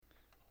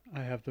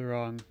I have the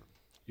wrong.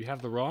 You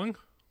have the wrong?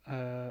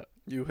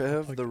 You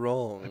have the I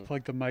wrong.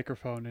 plugged the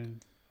microphone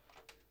in.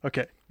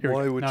 Okay. Here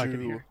Why we go. would Now I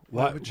can you? hear.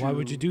 Why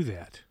would you do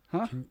that?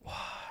 Huh?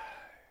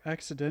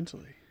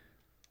 Accidentally.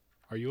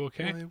 Are you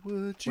okay? Why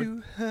would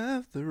you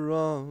have the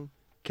wrong?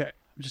 Okay.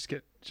 Just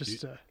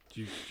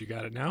You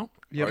got it now?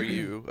 Yep.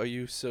 Are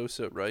you so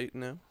right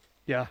now?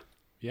 Yeah.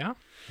 Yeah?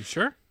 You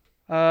sure?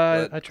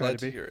 I try glad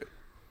to be. hear it.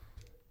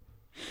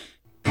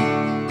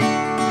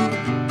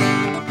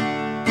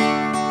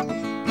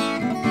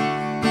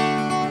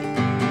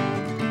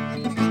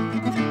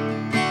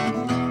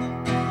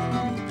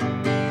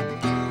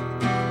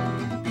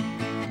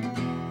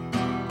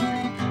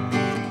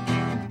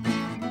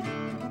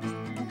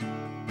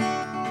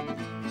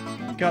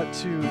 Got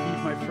to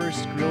eat my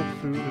first grilled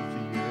food of the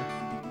year.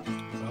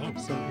 Oh.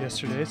 So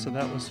yesterday, so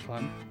that was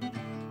fun.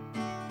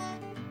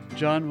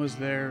 John was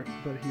there,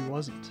 but he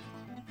wasn't.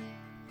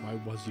 Why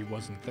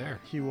wasn't there?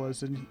 He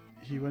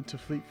went to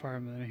Fleet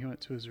Farm and then he went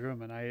to his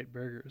room and I ate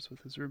burgers with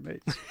his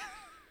roommates.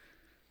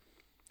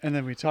 And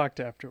then we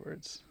talked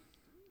afterwards.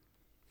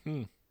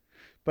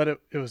 But it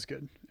was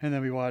good. And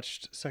then we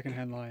watched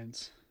Secondhand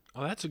Lions.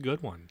 Oh, that's a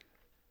good one.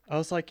 I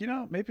was like,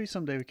 maybe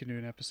someday we can do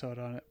an episode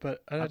on it,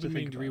 but I had I've to been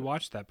think meaning to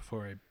about rewatch that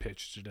before I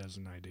pitched it as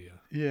an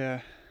idea. it.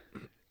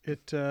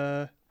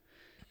 Yeah.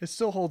 It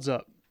still holds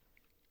up.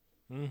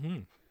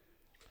 Mm-hmm.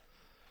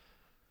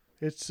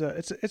 It's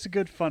a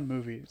good fun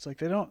movie. It's like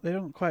they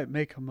don't quite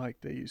make them like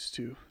they used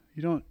to.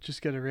 You don't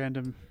just get a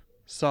random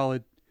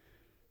solid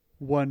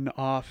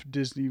one-off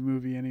Disney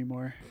movie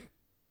anymore.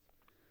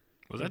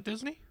 Was that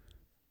Disney?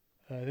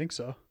 I think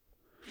so.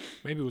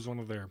 Maybe it was one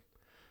of their...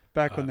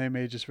 Back when they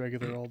made just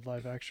regular old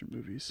live-action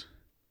movies.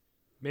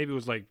 Maybe it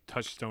was like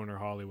Touchstone or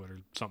Hollywood or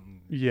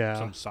something. Yeah.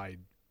 Some side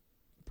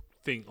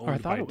thing Or I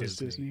owned thought by it was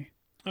Disney. Disney.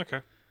 Okay.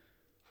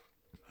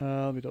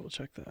 Let me double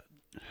check that.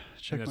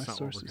 Check And my that's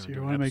not what we're sources gonna here.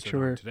 do I an want to make episode sure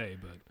on we're today,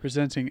 but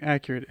presenting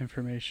accurate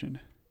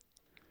information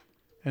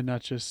and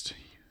not just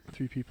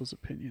three people's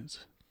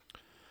opinions.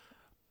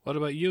 what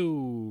about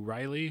you,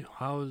 Riley?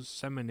 How's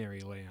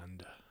seminary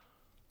land?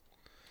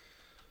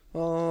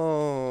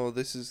 Oh,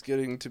 this is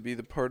getting to be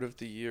the part of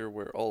the year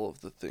where all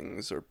of the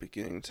things are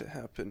beginning to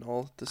happen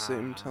all at the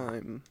same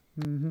time.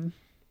 Mm-hmm.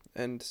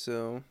 And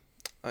so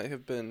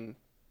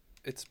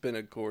it's been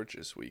a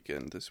gorgeous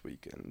weekend this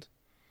weekend.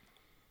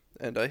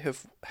 And I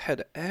have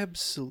had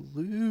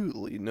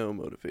absolutely no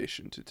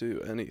motivation to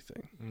do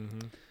anything.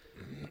 Mm-hmm.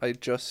 I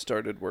just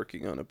started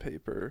working on a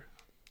paper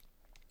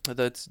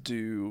that's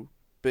due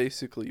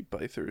basically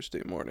by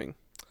Thursday morning.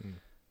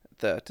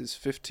 That is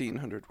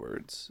 1,500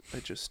 words. I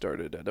just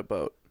started at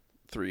about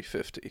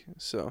 350,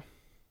 so...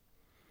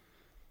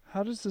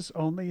 How does this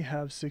only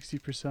have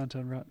 60%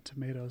 on Rotten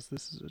Tomatoes?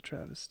 This is a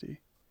travesty.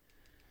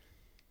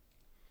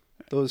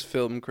 Those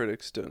film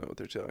critics don't know what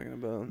they're talking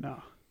about.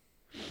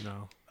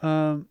 No.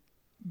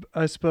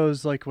 I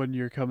suppose like when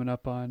you're coming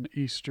up on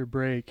Easter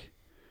break,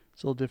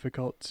 it's a little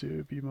difficult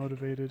to be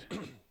motivated.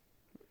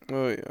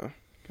 Oh, yeah.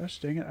 Gosh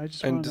dang it, I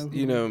just want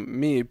to know. And,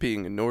 me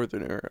being a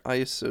northerner, I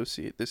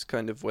associate this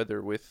kind of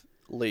weather with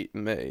late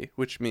May,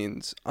 which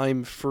means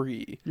I'm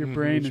free. Your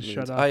brain which is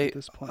shut means off at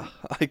this point.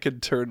 I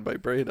could turn my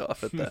brain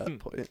off at that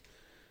point.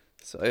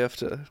 So I have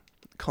to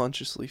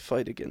consciously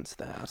fight against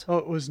that. Oh,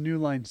 it was New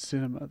Line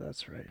Cinema,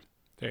 that's right.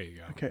 There you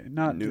go. Okay,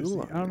 not New Disney.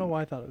 Line. I don't know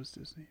why I thought it was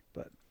Disney,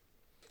 but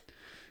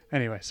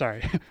anyway,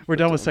 sorry. We're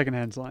done with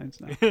Secondhand Lines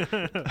now. Getting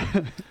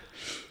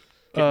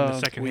the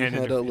second-hand we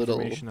had a little-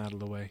 information out of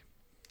the way.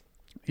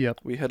 Yep.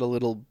 We had a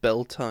little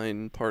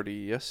Beltane party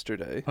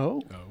yesterday.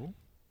 Oh. Oh.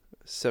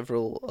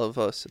 Several of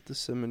us at the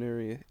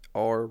seminary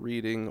are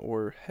reading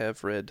or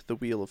have read the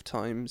Wheel of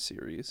Time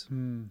series.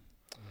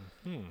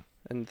 Mm-hmm.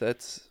 And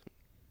that's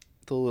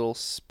the little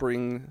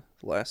spring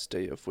last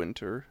day of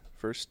winter,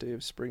 first day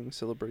of spring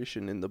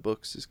celebration in the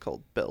books is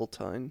called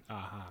Beltane.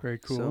 Uh-huh. Very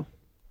cool. So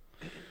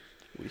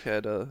we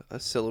had a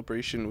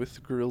celebration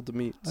with grilled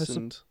meats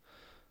and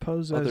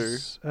Suppose other...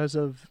 as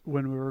of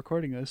when we're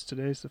recording this,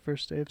 today's the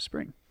first day of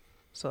spring.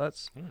 So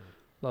that's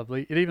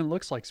lovely. It even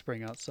looks like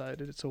spring outside.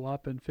 It's a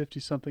whopping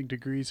 50-something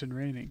degrees and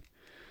raining.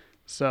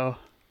 So,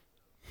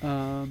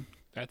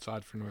 That's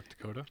odd for North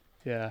Dakota.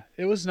 yeah,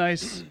 it was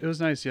nice. It was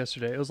nice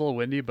yesterday. It was a little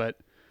windy, but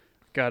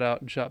got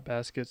out and shot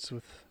baskets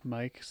with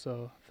Mike,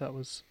 so that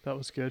was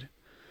good.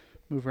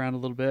 Move around a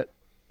little bit.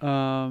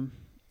 And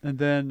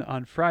then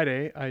on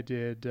Friday, I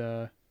did,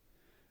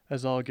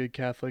 as all good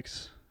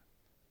Catholics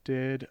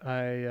did,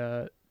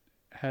 I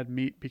had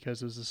meat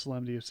because it was the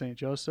Solemnity of St.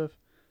 Joseph.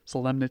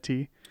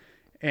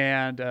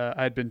 And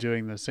I'd been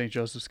doing the St.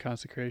 Joseph's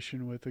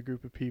consecration with a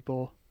group of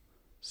people,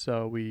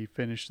 so we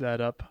finished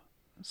that up.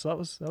 So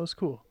that was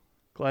cool.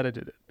 Glad I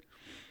did it.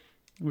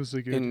 It was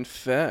a good. In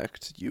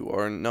fact, you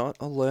are not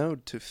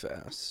allowed to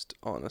fast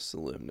on a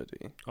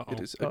solemnity. Uh-oh. It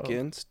is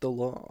against the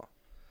law.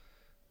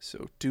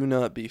 So do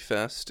not be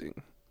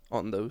fasting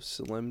on those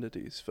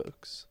solemnities,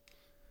 folks.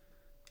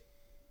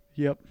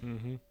 Yep.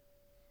 Mm-hmm.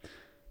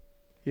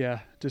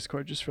 Yeah.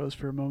 Discord just froze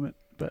for a moment,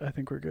 but I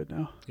think we're good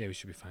now. Yeah, we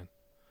should be fine.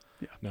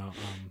 Yeah. No,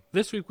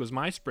 this week was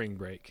my spring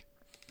break.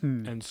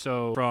 And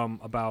so from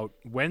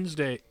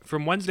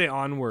Wednesday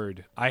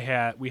onward,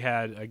 we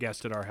had a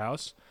guest at our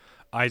house.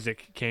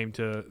 Isaac came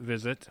to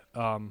visit,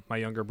 my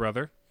younger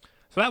brother.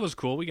 So that was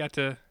cool. We got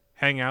to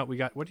hang out. What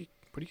are you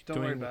Don't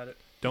doing? worry about it.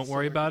 Don't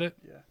worry about it?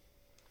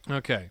 Yeah.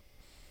 Okay.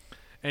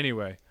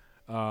 Anyway,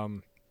 I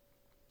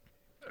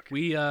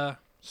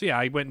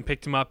went and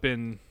picked him up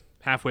in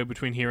halfway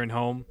between here and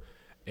home,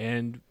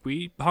 and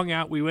we hung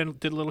out. We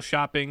did a little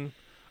shopping,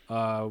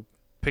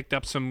 picked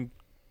up some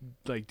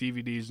like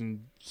DVDs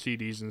and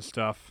CDs and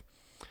stuff,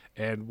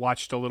 and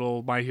watched a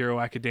little My Hero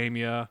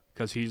Academia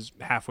because he's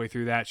halfway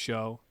through that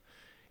show.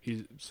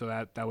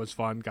 That was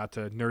fun. Got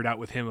to nerd out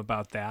with him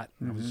about that.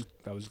 Mm-hmm.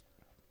 That was.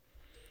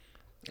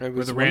 I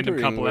was a random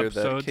wondering couple where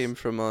episodes. that came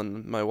from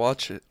on my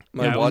watch history.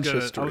 I was all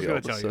gonna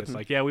of tell a you. It's sudden.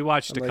 like, we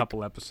watched I'm a like-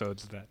 couple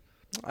episodes of that.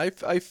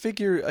 I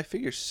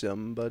figure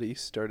somebody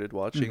started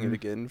watching it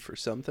again for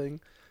something,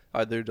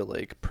 either to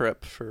like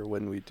prep for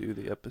when we do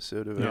the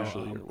episode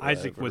eventually. or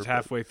Isaac whatever, was but-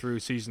 halfway through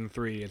season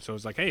 3, and so it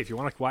was like, hey, if you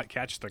want to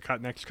catch the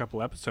next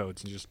couple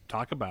episodes and just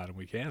talk about them,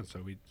 we can. So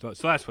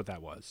that's what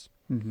that was.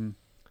 Mm-hmm.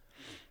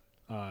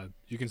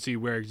 You can see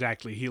where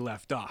exactly he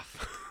left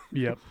off.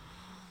 Yep.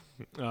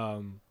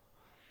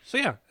 So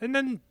yeah, and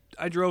then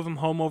I drove him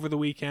home over the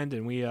weekend,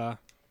 and I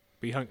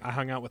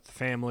hung out with the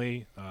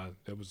family.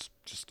 It was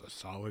just a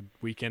solid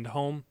weekend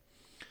home.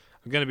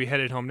 I'm gonna be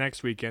headed home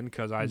next weekend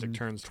because Isaac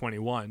turns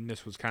 21.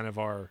 This was kind of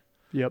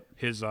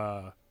his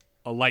a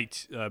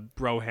light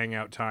bro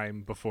hangout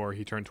time before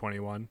he turned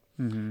 21.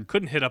 Mm-hmm.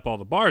 Couldn't hit up all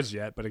the bars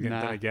yet, but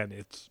Nah. then again,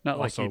 it's Not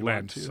like also you'd want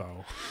Lent, to.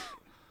 so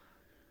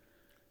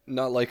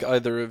Not like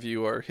either of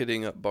you are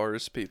hitting up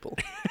bars, people.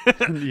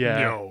 Yeah.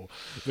 no,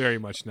 very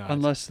much not.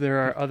 Unless there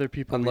are other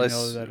people we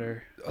know that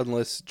are.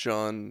 Unless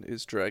John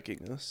is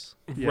dragging us.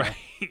 Yeah, Right.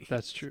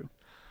 That's true.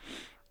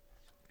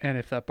 And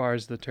if that bar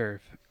is the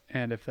Turf,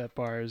 and if that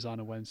bar is on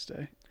a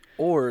Wednesday,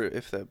 Or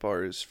if that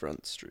bar is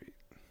Front Street.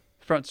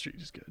 Front Street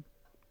is good.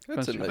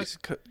 That's a Front nice,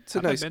 it's a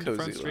Have I nice been to cozy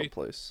Front little Street?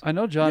 place. I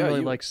know John Yeah, really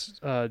you- likes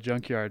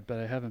Junkyard, but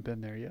I haven't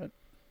been there yet.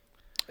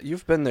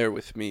 You've been there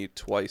with me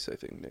twice, I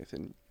think,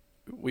 Nathan.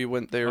 We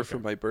went there for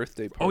Okay. my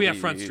birthday party. Oh yeah,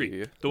 Front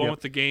Street, the one Yep.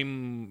 with the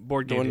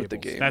board game one with the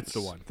tables. That's the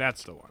games. one.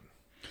 That's the one.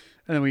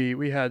 And then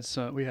we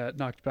had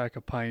knocked back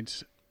a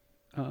pint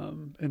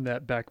in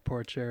that back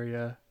porch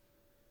area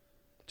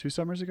 2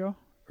 summers ago,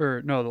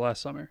 or no, the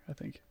last summer I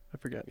think. I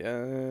forget.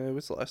 Yeah, it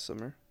was last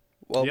summer.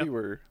 While Yep. we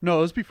were... No,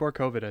 it was before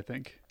COVID, I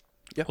think.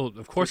 Yeah, Well,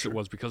 of course sure. it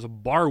was because a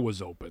bar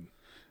was open.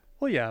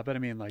 Well, yeah, but I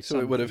mean like. So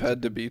some it would have things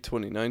had to be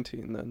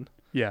 2019 then.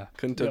 Yeah.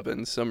 Couldn't Yep. have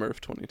been summer of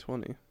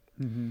 2020.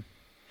 Mm-hmm.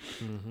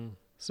 Mm-hmm.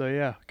 So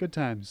yeah, good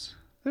times.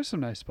 There's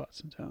some nice spots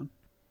in town.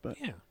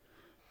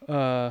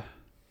 Yeah.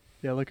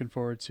 Yeah, looking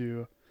forward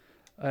to.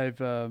 I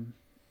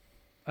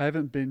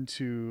haven't been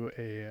to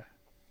a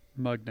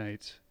mug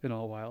night in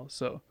a while,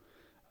 so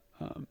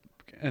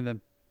and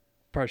then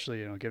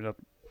partially, giving up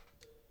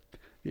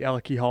the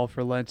Alecky Hall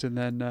for Lent, and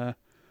then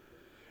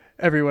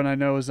everyone I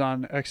know is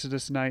on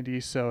Exodus 90,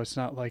 so it's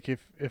not like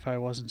if I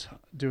wasn't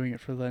doing it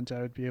for Lent,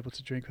 I would be able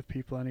to drink with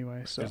people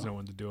anyway. So There's no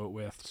one to do it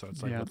with, so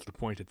it's like, Yeah. what's the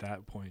point at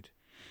that point?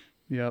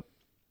 Yep.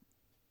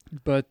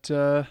 But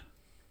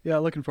yeah,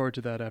 looking forward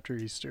to that after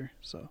Easter.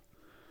 So.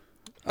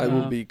 I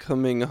will be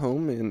coming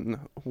home in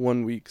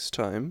 1 week's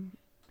time.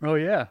 Oh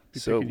yeah. Be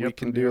So picking you we up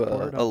can from the do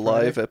airport a on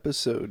live Friday.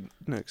 episode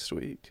next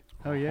week.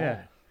 Oh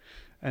yeah.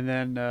 And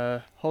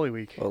then Holy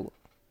Week. Well,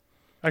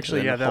 Actually,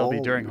 then yeah, that'll be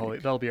Holy during Week. Holy.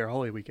 That'll be our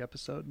Holy Week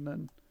episode, and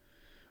then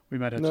we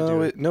might have to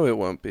no, do it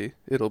won't be.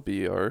 It'll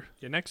be our...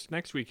 Yeah,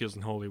 next week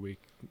isn't Holy Week.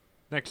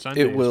 Next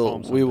Sunday It is will.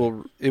 Palm We Sunday.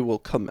 will. It will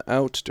come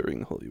out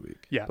during Holy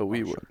Week. Yeah, but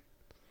we oh, will. sure.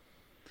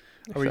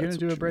 Are we gonna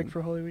do a break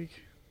for Holy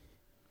Week,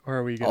 or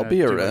are we gonna I'll be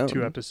do around. like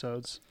 2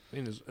 episodes? I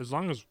mean, as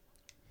long as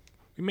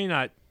we may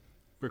not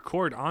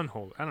record on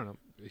Holy, I don't know.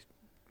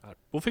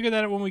 We'll figure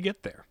that out when we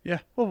get there, Yeah,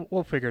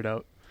 we'll figure it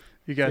out.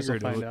 You guys Figure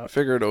will it find out. out.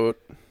 Figure it out.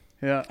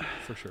 Yeah,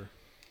 for sure.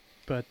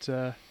 but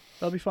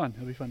that'll be fun.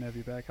 It'll be fun to have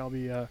you back. I'll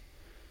be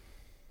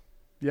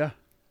yeah,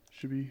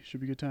 should be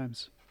good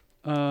times.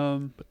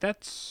 But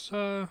that's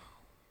I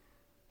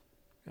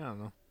don't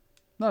know.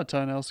 Not a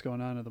ton else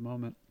going on at the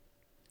moment.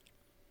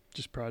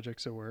 Just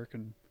projects at work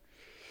and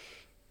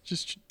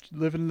just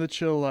living the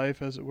chill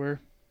life, as it were.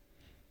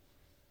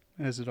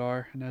 As it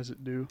are and as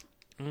it do.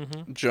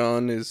 Mm-hmm.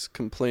 John is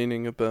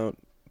complaining about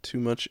too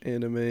much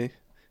anime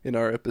in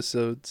our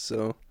episodes,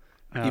 so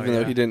even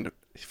though he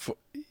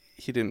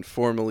didn't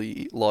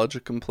formally lodge a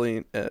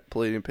complaint at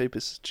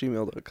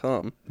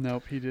palladiumpapist@gmail.com.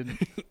 Nope, he didn't.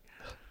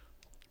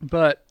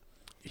 But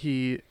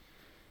he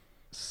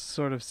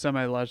sort of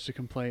semi-lodged a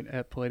complaint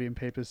at Palladium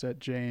Papist at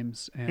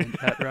James and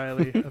at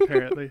Riley,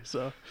 apparently.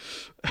 So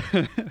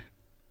In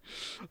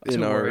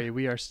don't our worry,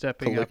 we are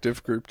stepping up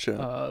collective group chat.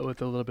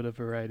 with a little bit of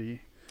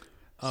variety.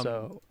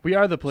 So we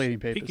are the Palladium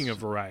Papists. Speaking of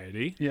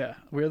variety, yeah,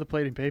 we are the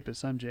Palladium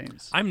Papists. I'm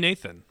James. I'm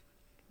Nathan,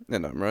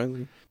 And I'm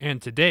Riley.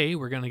 and today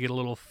we're going to get a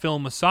little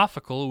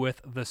philosophical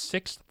with The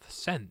Sixth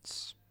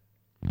Sense.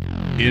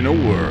 In a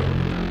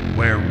world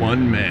where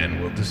one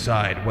man will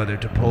decide whether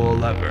to pull a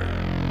lever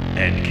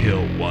and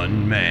kill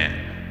one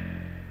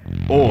man,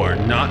 or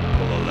not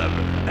pull a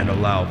lever and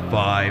allow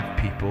 5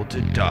 people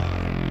to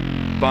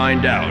die?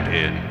 Find out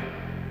in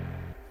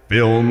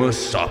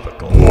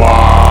Philosophical.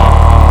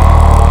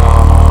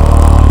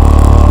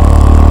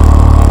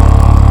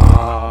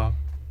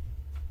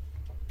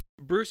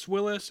 Bruce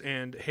Willis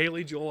and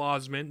Haley Joel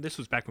Osment. This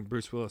was back when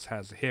Bruce Willis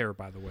has hair,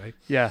 by the way.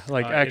 Yeah,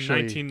 like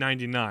actually in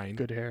 1999.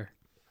 good hair.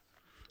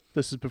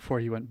 This is before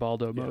he went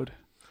baldo mode.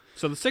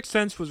 So The Sixth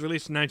Sense was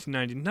released in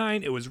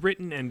 1999. It was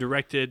written and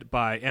directed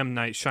by M.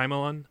 Night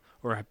Shyamalan,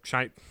 or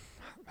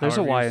There's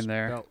a Y in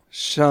there.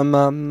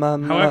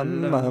 Shyamalan.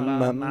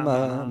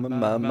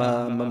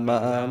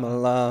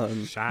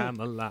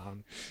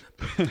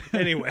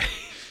 Anyway,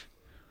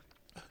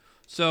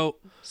 so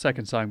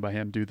Second song by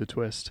him, Do the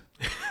Twist.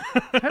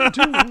 And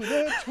do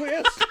the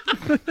twist.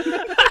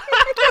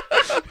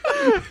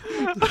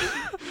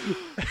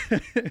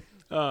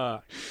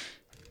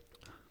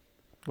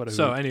 What a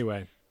hoot.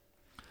 Anyway,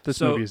 This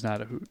movie is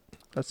not a hoot.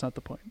 That's not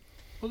the point.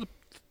 well,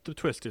 the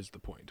twist is the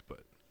point,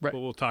 but Right.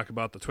 we'll talk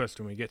about the twist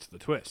when we get to the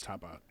twist. How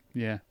about?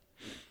 Yeah.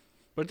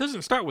 But it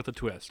doesn't start with a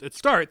twist. It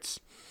starts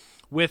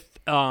with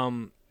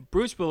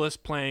Bruce Willis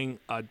playing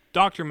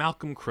Dr.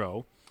 Malcolm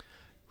Crowe,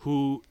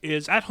 who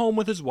is at home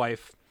with his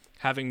wife,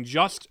 having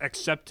just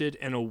accepted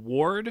an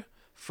award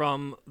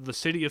from the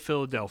city of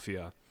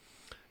Philadelphia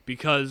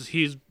because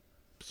he's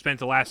spent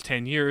the last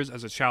 10 years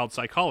as a child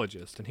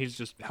psychologist, and he's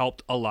just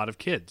helped a lot of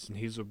kids, and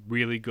he's a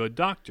really good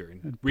doctor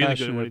and really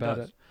good at what he passionate about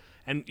does. it.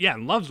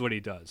 And loves what he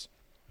does.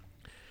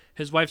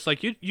 His wife's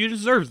like, you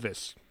deserve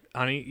this,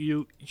 honey.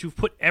 You've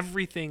put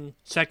everything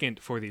second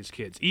for these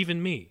kids,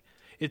 even me.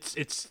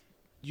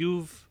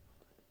 You've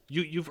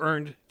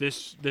earned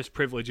this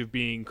privilege of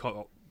being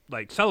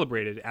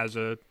celebrated as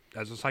a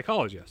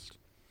psychologist.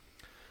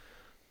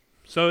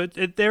 So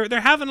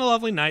they're having a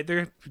lovely night.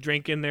 They're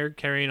drinking, they're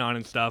carrying on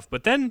and stuff.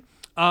 But then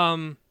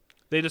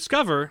they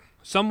discover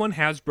someone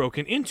has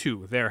broken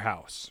into their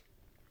house,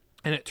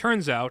 and it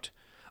turns out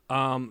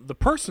the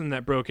person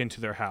that broke into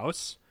their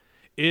house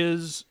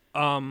is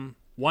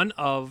one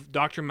of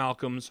Dr.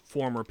 Malcolm's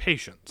former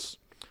patients.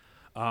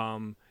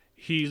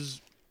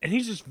 He's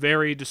just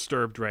very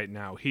disturbed right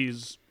now.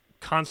 He's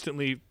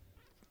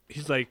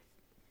freaking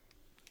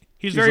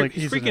He's out.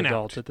 an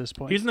adult at this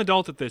point. He's an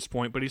adult at this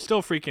point, but he's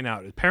still freaking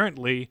out.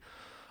 Apparently,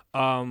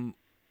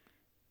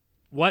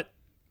 what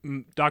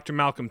Dr.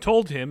 Malcolm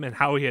told him and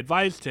how he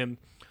advised him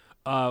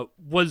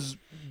was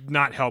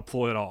not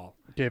helpful at all.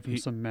 Gave him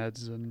some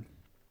meds,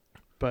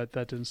 but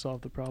that didn't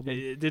solve the problem.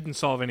 It didn't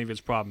solve any of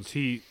his problems.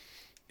 He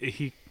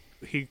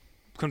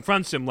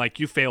confronts him like,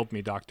 "You failed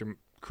me, Dr.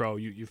 Crowe.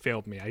 You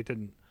failed me.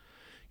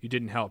 You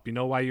didn't help. You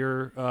know why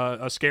you're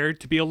scared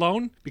to be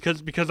alone?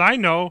 Because I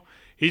know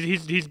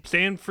he's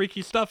saying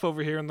freaky stuff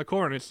over here in the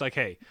corner. It's like,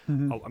 hey,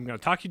 I'm gonna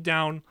talk you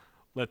down.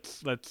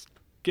 Let's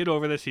get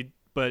over this.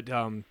 But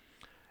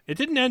it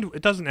didn't end.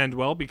 It doesn't end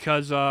well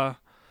because the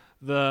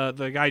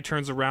guy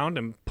turns around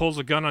and pulls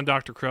a gun on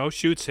Dr. Crowe,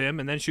 shoots him,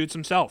 and then shoots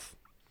himself.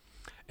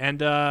 And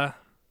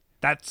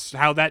that's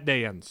how that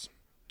day ends.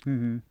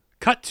 Mm-hmm.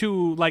 Cut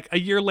to like a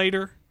year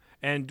later,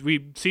 and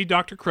we see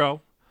Dr.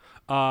 Crowe,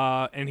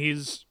 and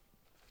he's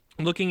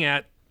looking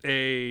at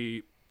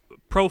a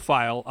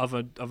profile of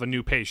a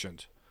new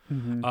patient.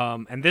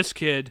 Mm-hmm. And this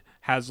kid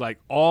has like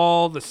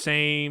all the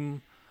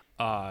same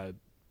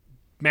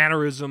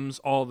mannerisms,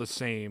 all the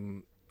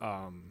same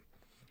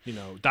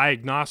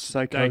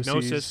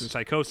diagnosis and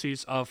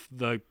psychoses of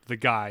the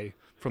guy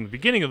from the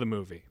beginning of the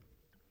movie.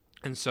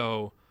 And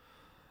so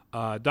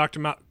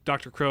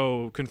Dr.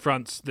 Crowe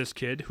confronts this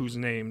kid who's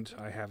named,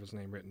 I have his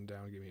name written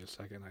down, give me a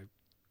second,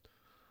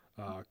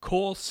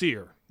 Cole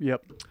Sear.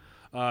 Yep.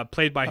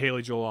 Played by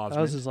Haley Joel Osment.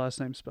 How's his last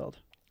name spelled?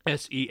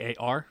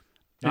 Sear.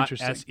 Not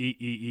Interesting.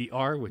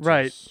 Seeer, which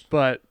Right, is...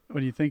 but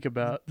when you think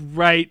about...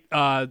 Right,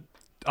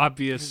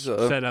 obvious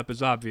setup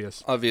is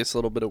obvious. Obvious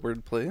little bit of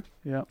wordplay.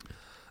 Yeah.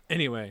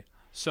 Anyway,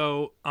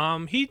 so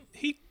he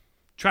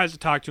tries to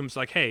talk to him. It's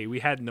like, hey, we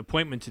had an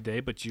appointment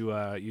today, but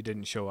you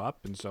didn't show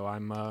up, and so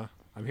I'm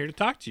here to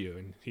talk to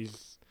you. And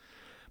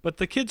but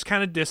the kid's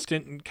kind of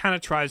distant and kind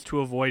of tries to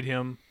avoid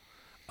him,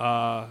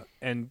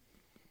 and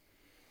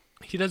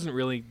he doesn't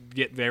really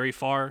get very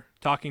far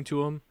talking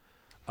to him.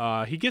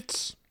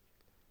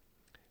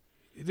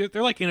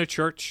 They're like in a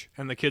church,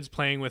 and the kid's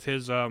playing with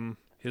his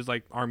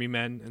like army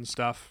men and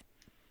stuff.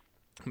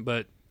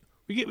 But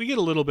we get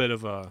a little bit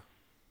of a...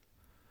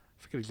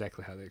 I forget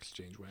exactly how the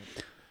exchange went.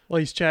 Well,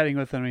 he's chatting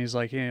with him, and he's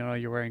like,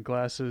 you're wearing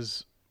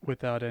glasses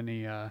without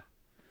any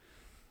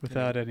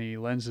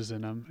lenses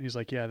in them. He's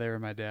like, yeah, they were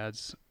my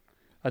dad's.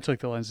 I took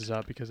the lenses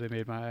out because they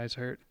made my eyes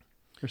hurt,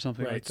 or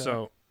something like that.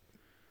 So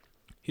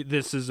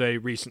this is a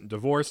recent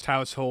divorced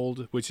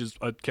household, which is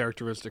a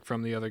characteristic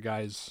from the other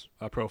guy's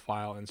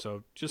profile, and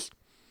so just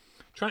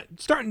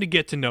starting to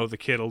get to know the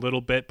kid a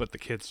little bit, but the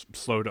kid's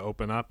slow to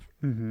open up.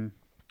 Mm-hmm.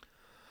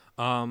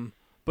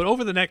 But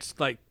over the next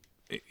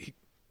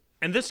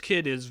and this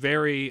kid is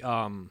very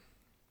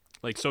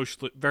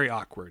socially very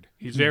awkward.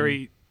 He's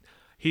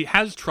he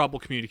has trouble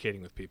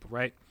communicating with people,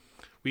 right?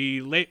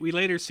 We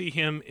later see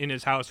him in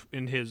his house,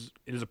 in his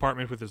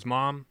apartment with his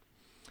mom.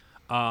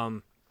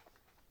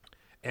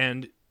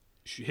 And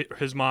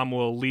his mom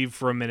will leave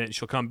for a minute.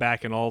 She'll come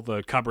back, and all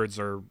the cupboards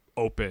are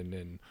open,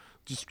 and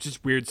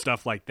just weird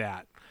stuff like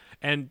that.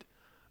 And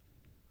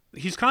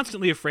he's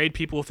constantly afraid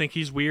people will think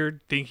he's weird,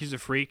 think he's a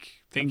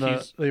freak, think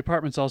the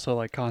apartment's also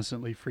like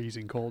constantly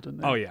freezing cold in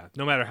there. Oh yeah,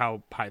 no matter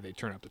how high they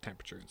turn up the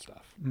temperature and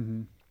stuff.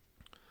 Mm-hmm.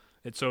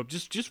 And so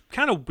just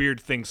kind of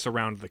weird things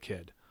surround the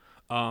kid.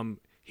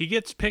 He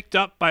gets picked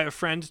up by a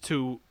friend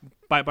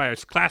by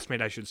his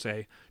classmate, I should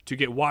say, to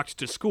get walked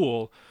to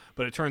school,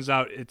 but it turns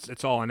out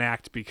it's all an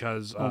act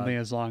because only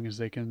as long as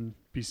they can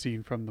be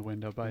seen from the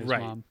window by his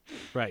mom.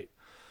 Right.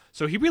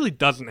 So he really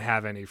doesn't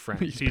have any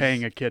friends. He's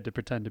paying a kid to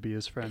pretend to be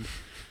his friend.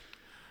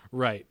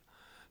 Right.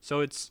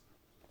 So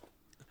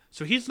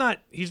he's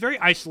very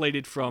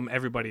isolated from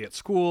everybody at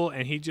school,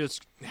 and he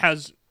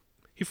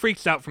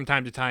freaks out from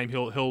time to time.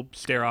 He'll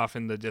stare off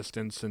in the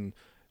distance and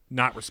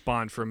not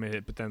respond for a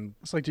minute, but then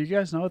it's like, do you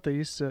guys know what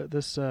this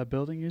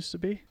building used to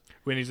be?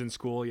 When he's in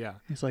school, yeah.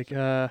 He's like,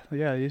 yeah,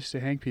 they used to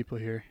hang people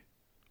here.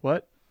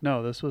 What?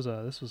 No, this was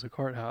a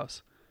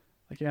courthouse.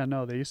 Like, yeah,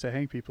 no, they used to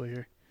hang people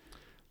here.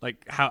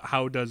 Like,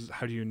 how do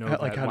you know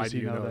that? Like, how Why does do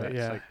he you know that? that?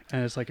 Yeah,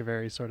 and it's like a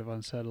very sort of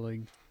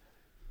unsettling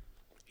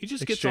he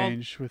just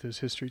exchange with his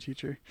history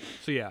teacher.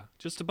 So yeah,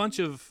 just a bunch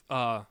of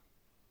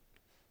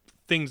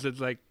things that,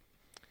 like,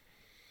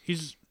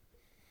 he's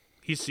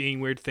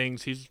seeing weird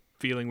things, he's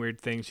feeling weird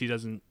things, he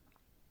doesn't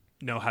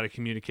know how to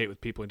communicate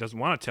with people, he doesn't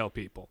want to tell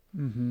people.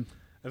 Mm-hmm.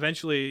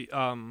 Eventually,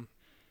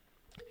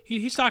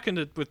 he's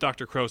talking with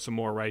Dr. Crow some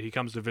more, right? He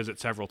comes to visit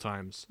several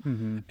times,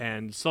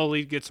 and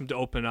slowly gets him to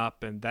open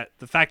up, and that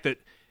the fact that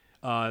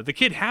the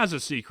kid has a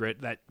secret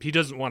that he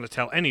doesn't want to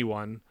tell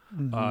anyone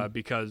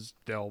because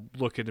they'll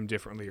look at him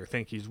differently or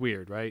think he's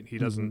weird, right? He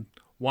doesn't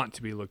want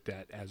to be looked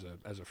at as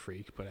a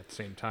freak, but at the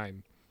same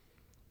time,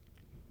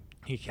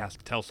 he has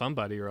to tell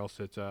somebody, or else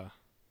it's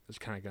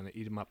kind of going to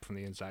eat him up from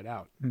the inside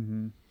out.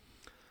 Mm-hmm.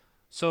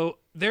 So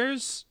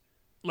there's,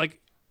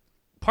 like,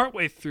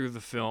 partway through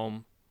the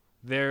film,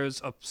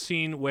 there's a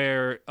scene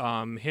where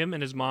him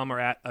and his mom are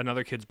at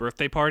another kid's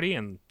birthday party,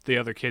 and the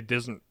other kid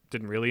didn't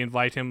really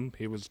invite him.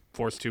 He was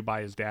forced to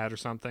by his dad or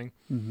something.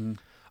 Mm-hmm.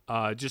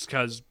 Just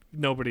because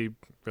nobody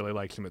really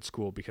likes him at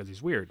school because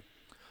he's weird.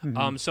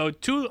 Mm-hmm. So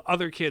two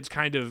other kids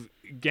kind of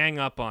gang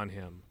up on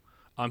him.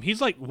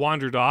 He's like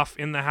wandered off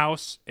in the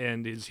house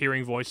and is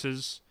hearing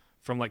voices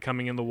from like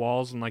coming in the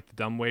walls and like the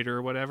dumbwaiter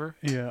or whatever.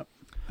 Yeah.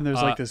 And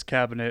there's like this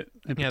cabinet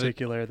in yeah,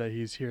 particular that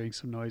he's hearing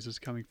some noises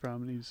coming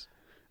from, and these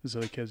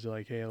other kids are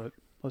like, hey,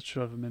 let's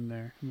shove him in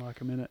there and lock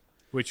him in it.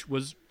 Which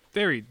was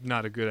very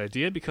not a good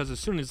idea, because as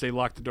soon as they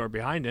lock the door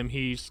behind him,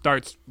 he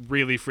starts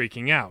really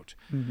freaking out.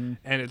 Mm-hmm.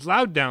 And it's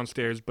loud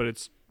downstairs,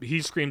 but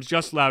he screams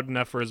just loud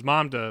enough for his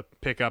mom to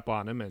pick up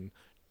on him and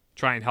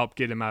try and help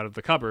get him out of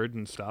the cupboard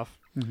and stuff.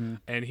 Mm-hmm.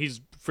 And he's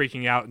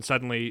freaking out, and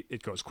suddenly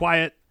it goes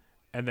quiet,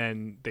 and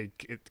then they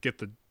get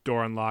the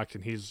door unlocked,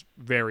 and he's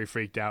very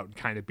freaked out and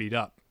kind of beat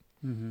up.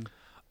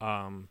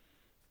 Mm-hmm.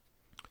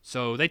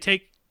 So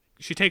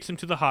she takes him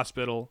to the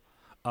hospital,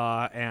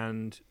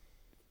 and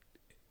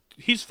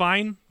he's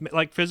fine,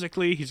 like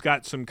physically. He's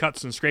got some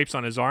cuts and scrapes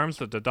on his arms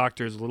that the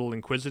doctor is a little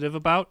inquisitive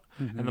about,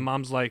 and the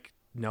mom's like,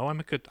 "No, I'm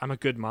a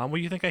good mom. What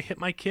do you think, I hit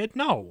my kid?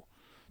 No,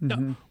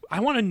 no, I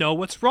want to know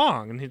what's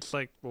wrong." And it's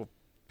like, well,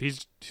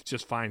 he's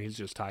just fine. He's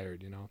just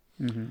tired, you know.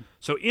 Mm-hmm.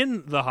 So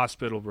in the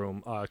hospital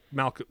room,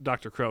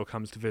 Dr. Crow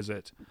comes to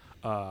visit,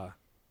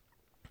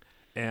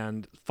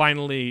 and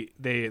finally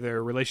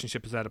their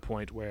relationship is at a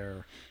point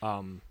where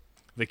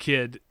the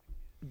kid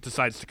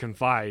decides to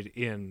confide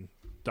in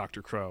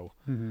Dr. Crow.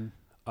 Mm-hmm.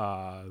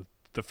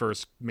 The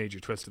first major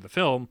twist of the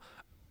film,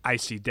 I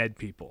see dead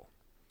people.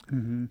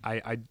 Mm-hmm.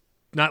 I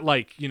not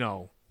like, you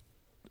know,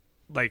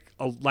 like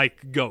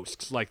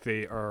ghosts, like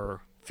they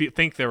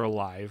think they're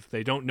alive.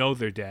 They don't know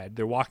they're dead.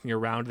 They're walking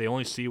around. They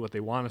only see what they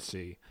want to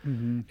see.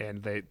 Mm-hmm.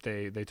 And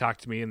they talk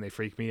to me and they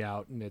freak me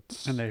out. And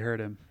they hurt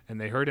him.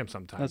 And they hurt him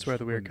sometimes. That's where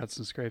the weird cuts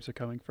and scrapes are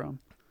coming from.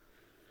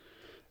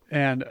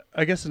 And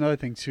I guess another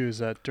thing too is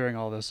that during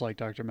all this, like,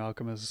 Dr.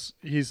 Malcolm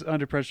he's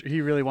under pressure. He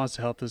really wants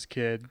to help this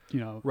kid, you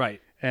know. Right.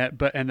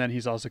 And then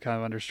he's also kind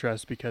of under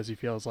stress because he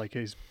feels like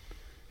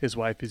his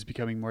wife is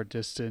becoming more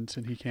distant,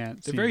 and he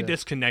can't. They're very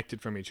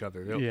disconnected from each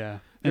other. Yeah.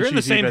 They're in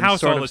the same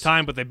house all the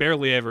time, but they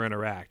barely ever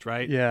interact,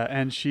 right? Yeah,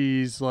 and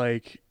she's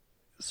like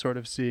sort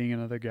of seeing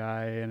another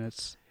guy, and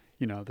it's,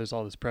 you know, there's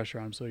all this pressure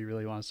on him, so he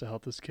really wants to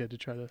help this kid to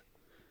try to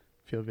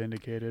feel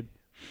vindicated.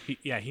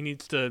 He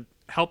needs to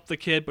help the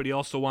kid, but he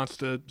also wants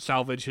to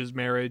salvage his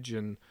marriage,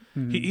 and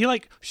he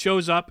like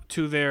shows up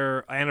to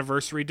their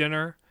anniversary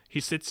dinner.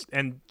 He sits,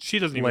 and she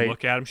doesn't even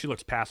look at him. She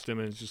looks past him,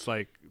 and it's just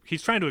like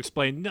he's trying to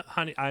explain, "No,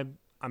 honey, I'm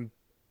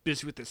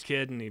busy with this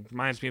kid, and he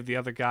reminds me of the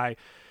other guy,"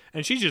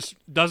 and she just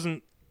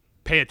doesn't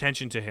pay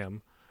attention to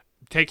him,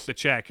 takes the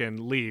check, and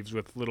leaves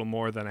with little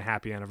more than a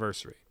happy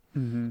anniversary.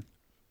 Mm-hmm.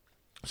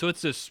 So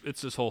it's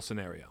this whole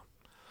scenario,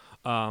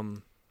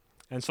 and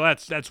so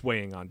that's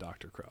weighing on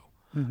Dr. Crow.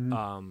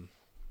 Mm-hmm.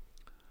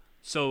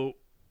 So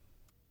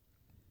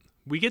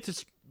we get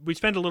to we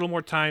spend a little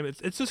more time.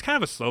 It's just kind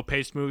of a slow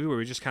paced movie where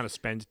we just kind of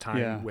spend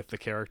time with the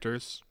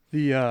characters.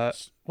 The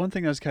one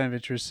thing that's kind of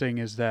interesting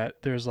is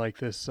that there's like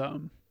this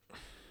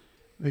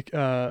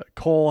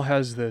Cole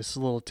has this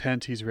little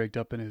tent he's rigged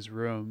up in his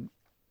room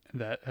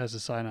that has a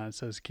sign on it that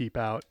says "Keep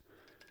Out,"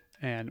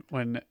 and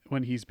when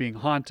he's being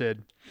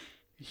haunted,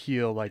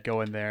 he'll like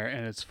go in there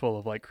and it's full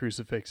of like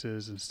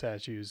crucifixes and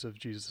statues of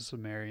Jesus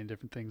and Mary and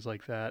different things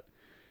like that.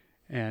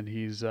 And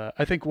he's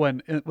I think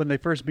when they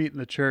first meet in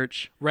the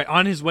church, right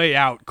on his way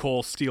out,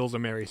 Cole steals a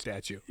Mary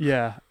statue.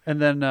 Yeah,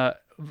 and then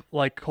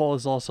like Cole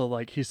is also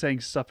like he's saying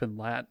stuff in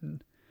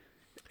Latin,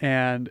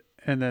 and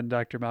then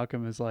Dr.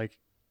 Malcolm is like,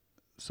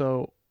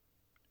 so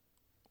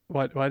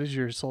why does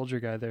your soldier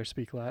guy there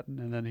speak Latin?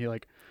 And then he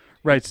like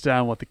writes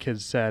down what the kid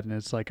said, and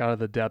it's like, out of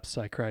the depths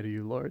I cry to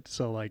you, Lord.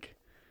 So like,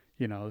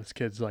 you know, this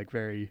kid's like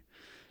very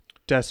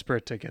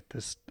desperate to get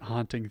this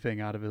haunting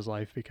thing out of his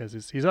life because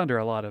he's under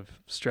a lot of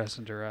stress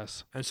and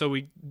duress. And so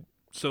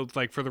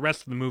like for the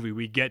rest of the movie,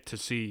 we get to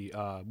see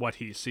what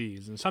he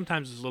sees, and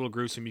sometimes it's a little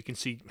gruesome. You can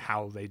see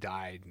how they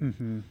died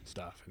and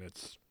stuff, and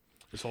it's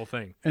this whole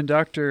thing. And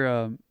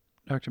Dr.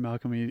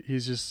 Malcolm,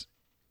 he's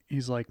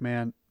like,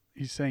 man,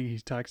 he's saying he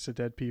talks to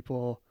dead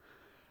people.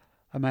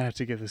 I might have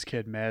to give this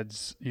kid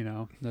meds, you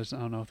know. I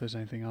don't know if there's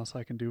anything else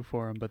I can do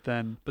for him. But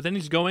then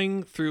he's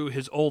going through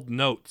his old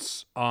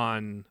notes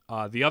on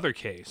the other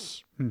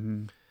case,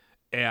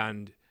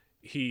 and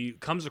he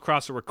comes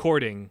across a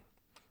recording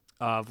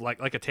of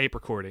like a tape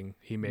recording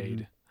he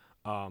made,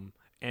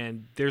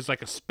 and there's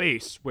like a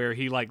space where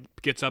he like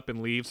gets up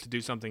and leaves to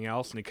do something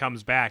else, and he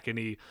comes back and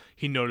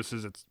he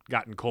notices it's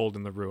gotten cold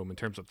in the room in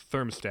terms of the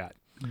thermostat.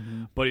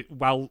 But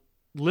while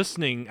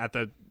listening at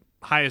the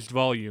highest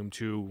volume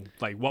to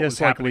like what was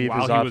happening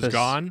while he was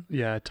gone.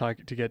 Yeah,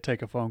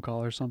 take a phone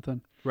call or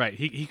something. Right.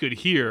 He could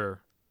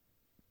hear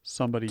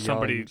somebody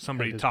talking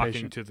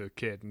patient. to the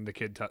kid, and the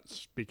kid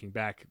speaking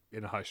back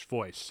in a hushed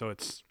voice. So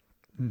it's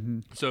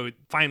so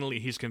finally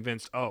he's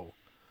convinced. Oh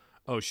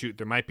shoot,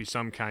 there might be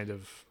some kind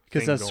of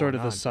because that's sort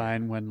of the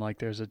sign when like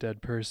there's a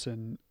dead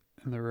person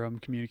in the room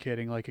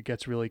communicating. Like it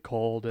gets really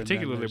cold, and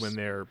particularly when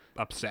they're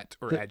upset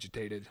or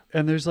agitated.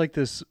 And there's like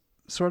this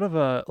sort of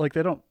a like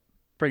they don't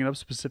bring it up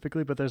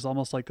specifically, but there's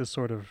almost like this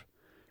sort of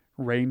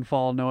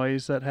rainfall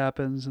noise that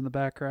happens in the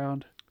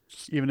background,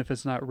 even if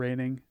it's not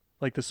raining,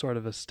 like this sort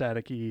of a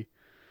staticky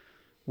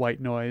white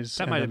noise.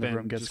 That might have the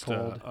room been gets just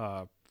cold.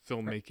 a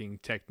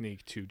filmmaking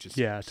technique to just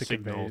to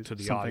signal convey to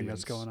the something audience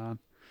that's going on.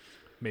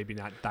 Maybe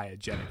not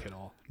diegetic at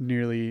all.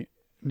 Nearly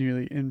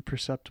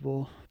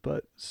imperceptible,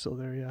 but still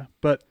there. Yeah,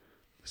 but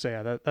so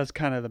yeah, that's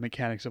kind of the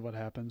mechanics of what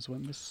happens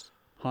when this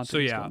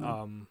haunting is going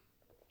on.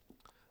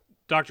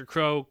 Dr.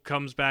 Crow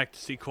comes back to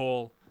see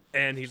Cole,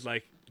 and he's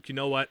like, you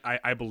know what?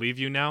 I believe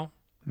you now.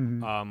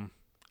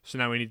 So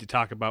now we need to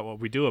talk about what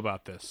we do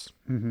about this.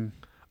 And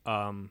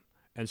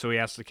so he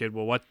asks the kid,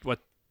 well, why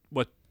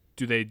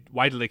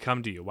do they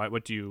come to you?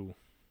 What do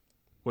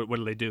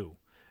they do?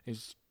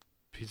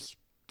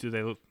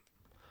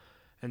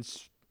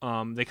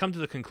 And they come to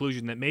the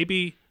conclusion that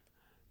maybe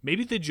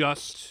they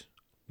just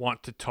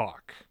want to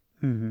talk.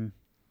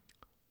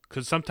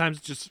 Because sometimes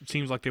it just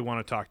seems like they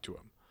want to talk to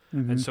him.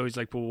 And so he's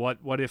like, well,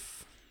 what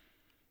if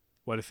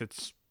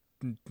it's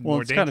more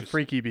dangerous? It's kind of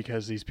freaky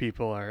because these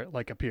people are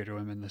like appear to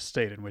him in the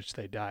state in which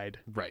they died.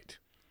 Right.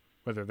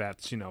 Whether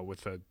that's,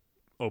 with a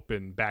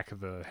open back of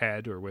the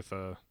head or with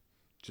a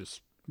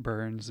just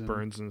burns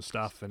and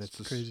stuff. And it's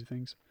just crazy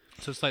things.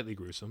 So slightly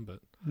gruesome, but.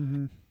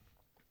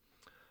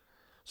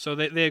 So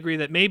they agree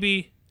that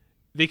maybe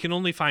they can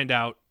only find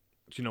out,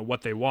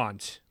 what they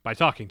want by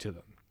talking to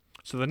them.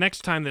 So the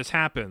next time this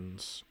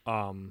happens,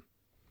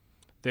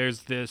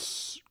 there's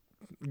this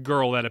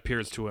girl that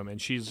appears to him,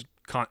 and she's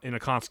in a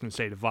constant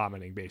state of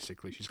vomiting,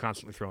 basically. She's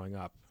constantly throwing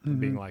up and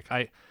being like,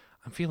 I'm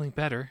feeling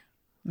better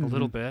a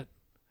little bit.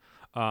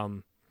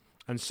 And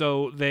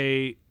so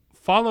they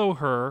follow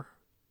her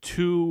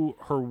to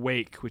her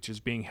wake, which is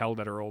being held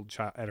at her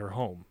at her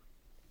home.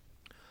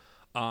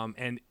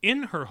 And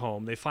in her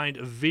home, they find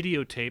a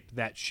videotape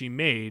that she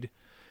made.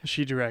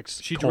 She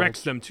directs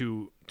them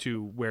to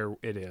where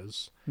it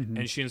is,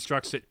 and she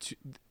instructs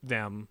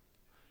them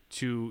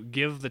to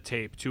give the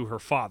tape to her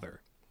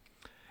father.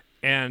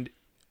 And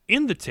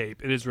in the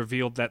tape, it is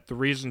revealed that the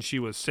reason she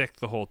was sick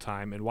the whole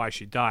time and why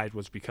she died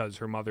was because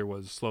her mother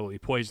was slowly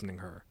poisoning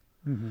her.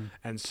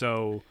 And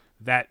so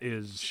that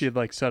is... She had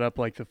like set up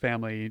like the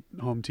family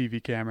home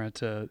TV camera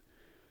to,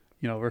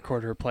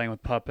 record her playing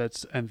with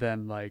puppets, and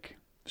then like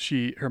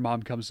her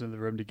mom comes into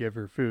the room to give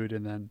her food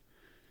and then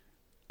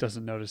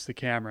doesn't notice the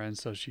camera, and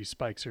so she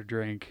spikes her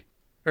drink,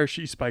 or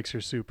she spikes her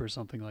soup or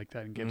something like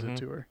that and gives it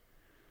to her.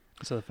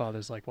 So the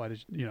father's like, why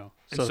did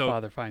so the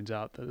father finds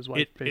out that his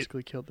wife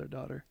basically killed their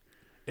daughter.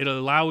 It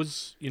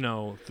allows,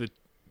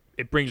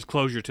 it brings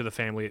closure to the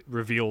family. It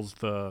reveals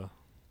the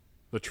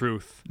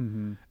truth,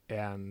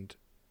 and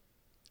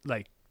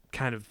like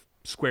kind of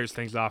squares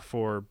things off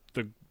for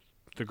the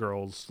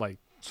girls, like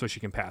so she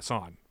can pass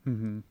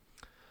on.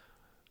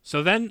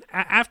 So then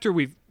after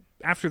we've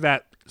after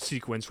that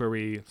sequence where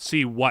we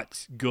see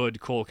what good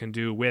Cole can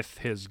do with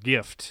his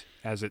gift,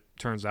 as it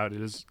turns out,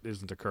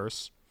 isn't a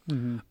curse.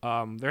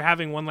 Mm-hmm. They're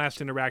having one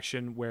last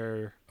interaction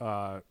where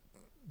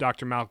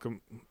Dr.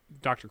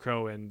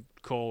 Crow, and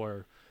Cole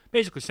are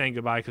basically saying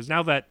goodbye because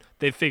now that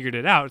they've figured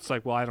it out, it's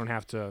like, well, I don't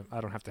have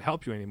to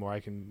help you anymore. I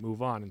can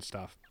move on and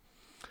stuff.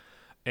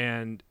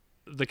 And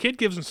the kid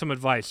gives him some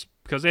advice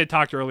because they had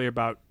talked earlier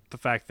about the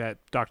fact that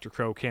Dr.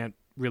 Crow can't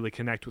really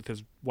connect with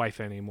his wife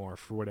anymore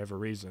for whatever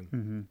reason.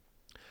 Mm-hmm.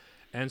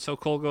 And so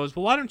Cole goes,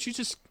 well, why don't you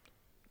just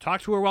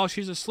talk to her while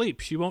she's asleep?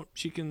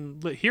 She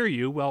can hear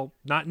you while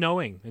not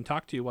knowing and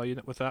talk to you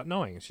without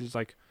knowing. And she's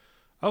like,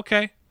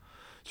 okay.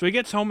 So he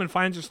gets home and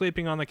finds her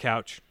sleeping on the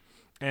couch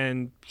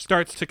and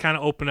starts to kind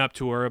of open up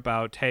to her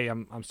about, hey,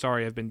 I'm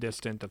sorry I've been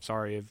distant. I'm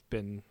sorry I've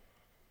been...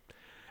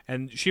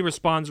 And she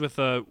responds with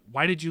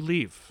why did you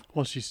leave?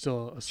 Well, she's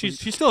still asleep.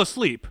 She's still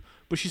asleep,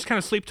 but she's kind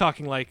of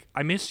sleep-talking like,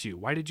 I miss you.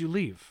 Why did you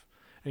leave?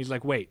 And he's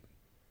like, wait,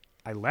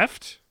 I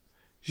left?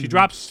 She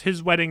drops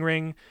his wedding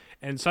ring,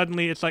 and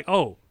suddenly it's like,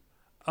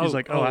 he's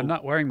like, I'm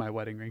not wearing my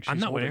wedding ring. I'm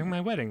not wearing my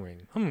wedding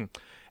ring.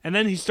 And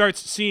then he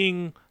starts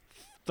seeing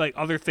like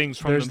other things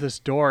from There's this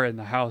door in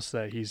the house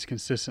that he's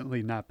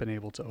consistently not been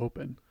able to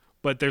open.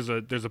 But there's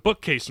a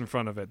bookcase in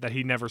front of it that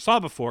he never saw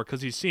before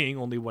because he's seeing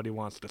only what he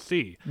wants to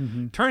see.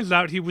 Mm-hmm. Turns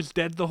out he was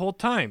dead the whole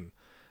time.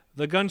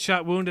 The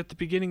gunshot wound at the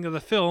beginning of the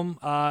film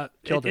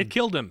it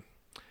killed him.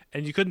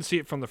 And you couldn't see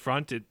it from the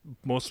front. It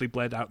mostly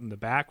bled out in the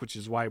back, which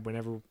is why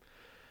whenever...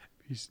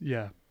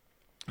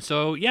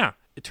 So, yeah,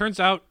 it turns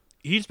out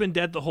he's been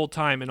dead the whole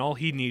time, and all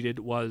he needed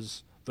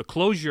was the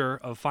closure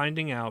of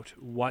finding out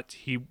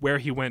where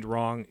he went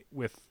wrong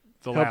with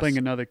the helping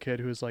another kid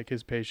who was like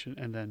his patient,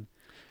 and then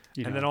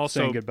then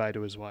also saying goodbye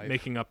to his wife,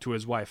 making up to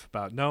his wife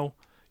about, no,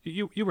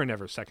 you were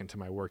never second to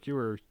my work.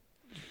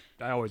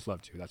 I always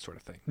loved you, that sort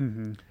of thing.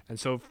 Mm-hmm. And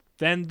so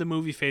then the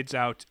movie fades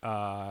out.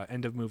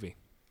 End of movie.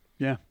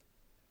 Yeah.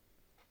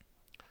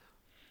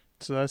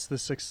 So that's The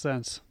Sixth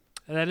Sense.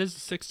 And that is The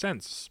Sixth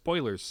Sense.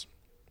 Spoilers.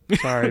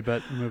 Sorry,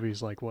 but the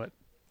movie's like what?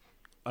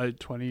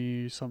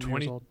 20-something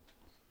years old?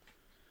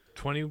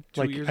 22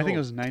 like, years old. I think it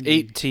was 90.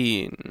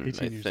 18 I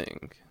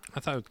think. I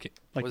thought it was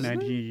like Wasn't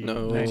 90, it?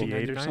 No. 98 or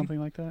 99? something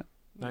like that.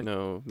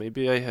 No,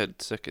 maybe I had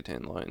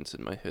secondhand lines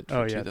in my head.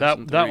 Oh, yeah.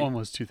 That one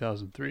was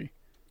 2003.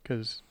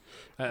 Because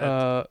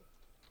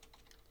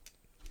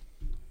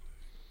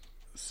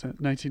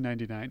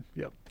 1999.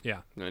 Yep.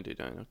 Yeah.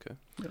 99, okay.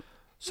 Yep.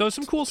 So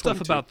some cool stuff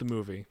 22. about the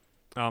movie.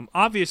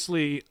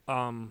 Obviously,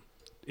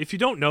 if you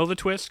don't know the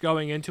twist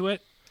going into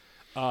it,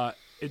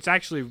 it's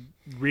actually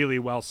really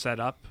well set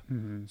up.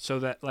 Mm-hmm. So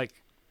that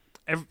like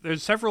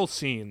there's several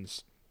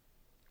scenes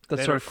that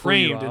sort are of threw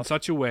you framed in off.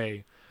 such a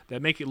way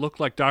that make it look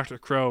like Dr.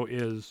 Crow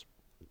is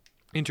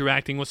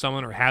interacting with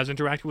someone or has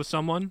interacted with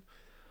someone,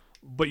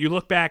 but you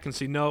look back and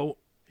see, no,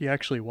 He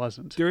actually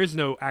wasn't. there is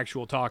no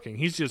actual talking.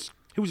 He was just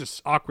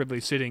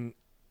awkwardly sitting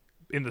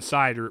in the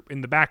side or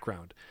in the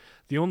background.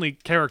 The only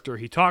character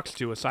he talks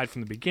to, aside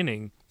from the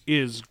beginning,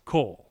 is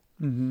Cole.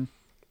 Mm-hmm.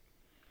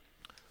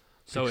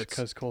 So it's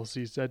because Cole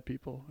sees dead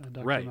people and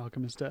Dr. Right.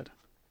 Malcolm is dead.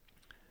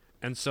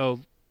 and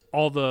so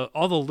all the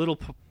little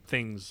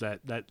things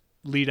that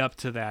lead up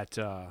to that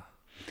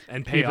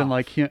and pay Even off.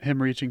 like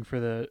him reaching for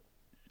the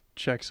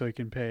check so he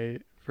can pay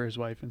for his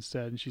wife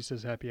instead, and she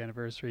says happy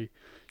anniversary.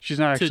 She's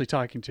not actually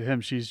talking to him.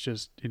 She's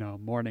just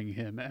mourning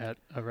him at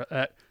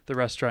the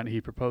restaurant he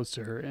proposed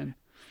to her in.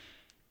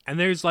 And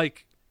there's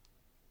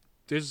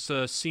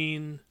a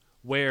scene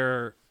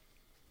where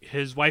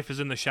his wife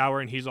is in the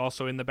shower and he's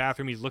also in the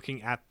bathroom. He's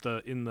looking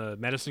in the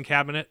medicine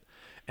cabinet,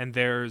 and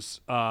there's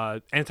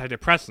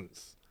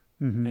antidepressants,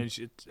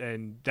 Mm-hmm.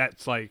 and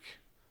that's like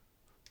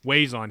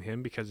weighs on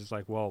him because it's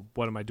like, well,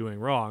 what am I doing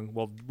wrong?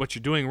 Well, what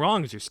you're doing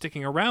wrong is you're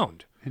sticking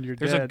around. And you're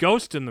There's dead. a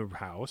ghost in the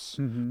house,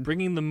 Mhm.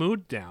 bringing the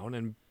mood down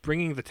and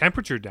bringing the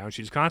temperature down.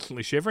 She's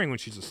constantly shivering when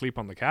she's asleep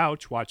on the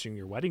couch watching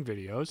your wedding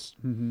videos.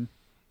 Mm-hmm.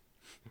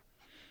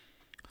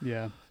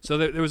 Yeah. So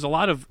there was a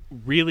lot of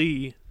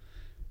really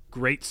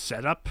great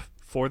setup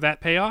for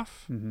that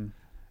payoff. Mm-hmm.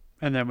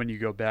 And then when you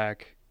go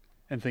back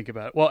and think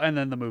about it, well, and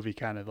then the movie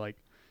kind of like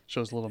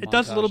shows a little. It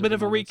does a little montage bit of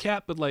the a moments.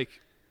 recap, but like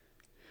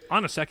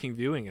on a second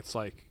viewing, it's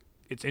like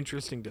it's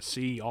interesting to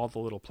see all the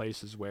little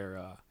places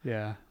where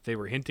Yeah. they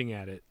were hinting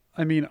at it.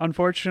 I mean,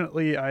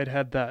 unfortunately, I'd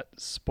had the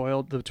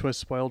twist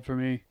spoiled for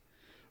me.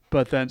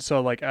 But then,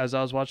 so like as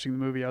I was watching the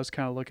movie, I was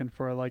kind of looking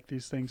for like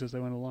these things as they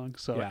went along.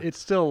 So Yeah. it's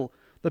still,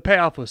 the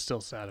payoff was still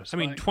I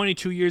satisfying. mean,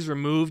 22 years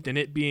removed, and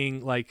it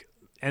being like,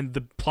 and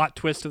the plot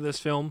twist of this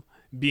film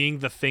being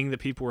the thing that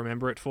people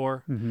remember it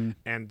for, Mm-hmm.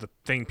 and the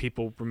thing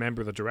people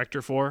remember the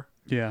director for.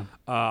 Yeah.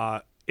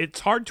 It's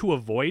hard to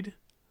avoid,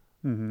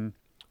 Mm-hmm.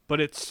 but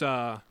it's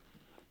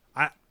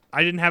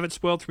I didn't have it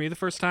spoiled for me the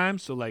first time,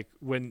 so like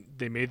when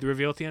they made the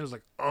reveal at the end, I was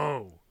like,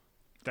 oh,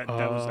 that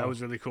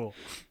was really cool.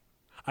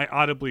 I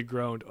audibly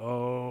groaned,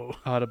 oh.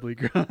 Audibly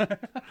groan.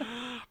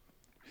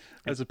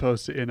 As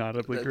opposed to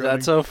inaudibly groaning.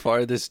 That's how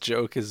far this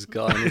joke has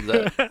gone. Is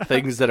that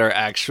things that are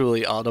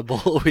actually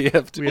audible, we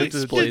have to we have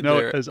to explain note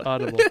there. as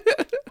audible.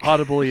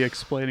 Audibly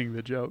explaining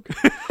the joke.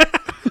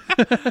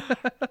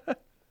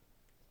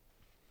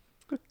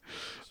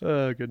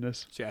 Oh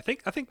goodness. So yeah, I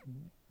think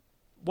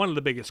one of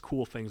the biggest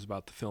cool things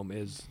about the film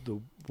is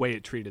the way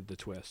it treated the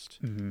twist,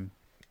 Mm-hmm.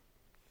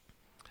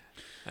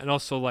 and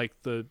also like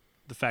the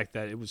fact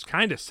that it was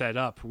kind of set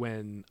up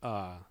when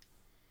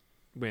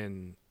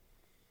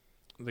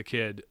the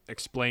kid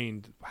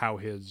explained how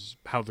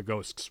the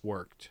ghosts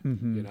worked.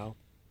 Mm-hmm. You know.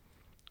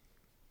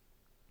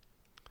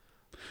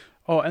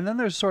 Oh, and then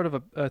there's sort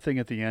of a thing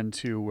at the end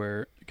too,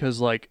 where because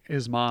like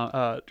his mom,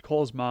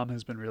 Cole's mom,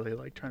 has been really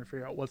like trying to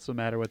figure out what's the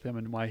matter with him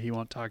and why he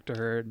won't talk to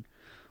her and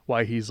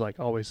why he's like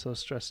always so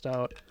stressed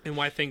out. And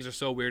why things are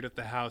so weird at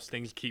the house,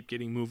 things keep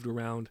getting moved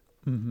around.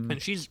 Mm-hmm.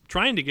 And she's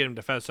trying to get him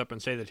to fess up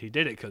and say that he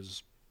did it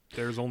because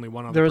there's only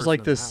one other There was person like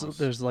in this. the house.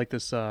 There's like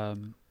this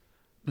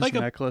Like a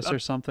necklace or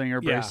something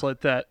or yeah.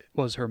 bracelet that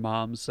was her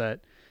mom's that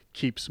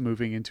keeps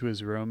moving into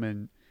his room,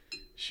 and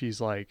she's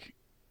like,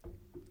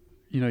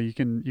 you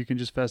can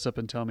just fess up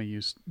and tell me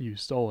you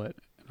stole it,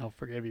 and I'll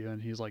forgive you.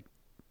 And he's like,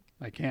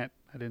 I can't.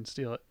 I didn't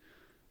steal it.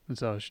 And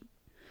so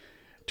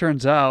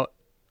turns out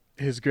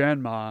his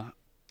grandma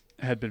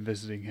had been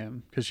visiting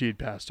him because she had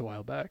passed a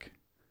while back,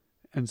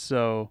 and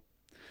so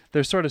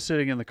they're sort of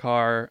sitting in the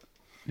car.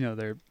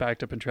 They're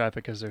backed up in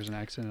traffic because there's an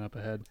accident up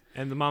ahead.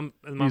 And the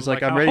mom's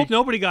like, I I'm ready. hope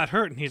nobody got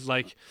hurt. And he's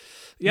like,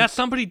 yeah,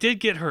 somebody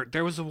did get hurt.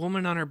 There was a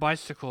woman on her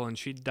bicycle and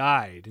she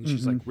died. And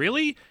she's like,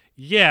 really?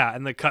 Yeah.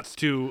 And then cuts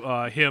to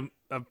a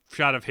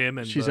shot of him.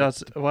 And she's out.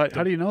 What?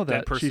 How do you know dead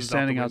that? person's She's out the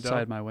standing window.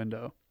 outside my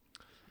window.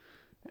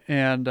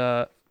 And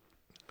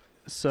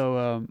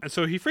so And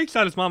so he freaks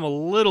out his mom a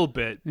little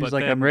bit. he's but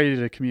like, then, I'm ready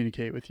to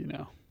communicate with you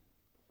now.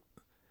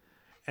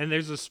 And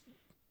there's this,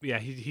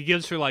 he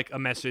gives her like a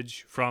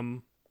message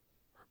from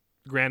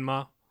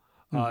grandma,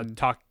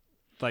 talk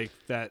like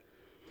that.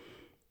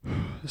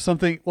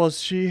 Something. Well,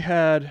 she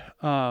had.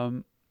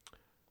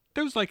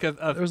 There was like a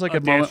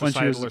moment dance when she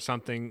recital was- or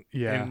something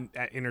Yeah.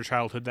 in her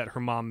childhood that her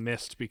mom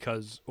missed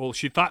because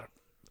she thought,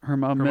 Her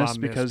mom Her missed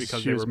mom missed because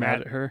because she they was were mad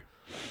mad. at her.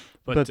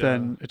 but, But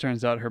then it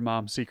turns out her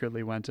mom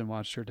secretly went and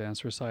watched her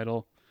dance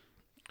recital.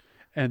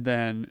 And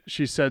then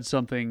she said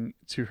something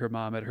to her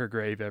mom at her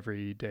grave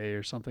every day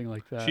or something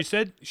like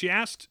that. she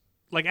asked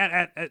like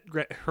at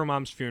her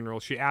mom's funeral,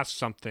 she asked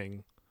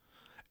something,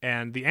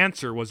 and the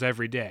answer was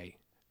every day.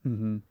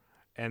 Mm-hmm.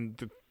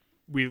 And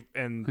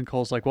And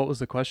Cole's like, what was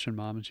the question,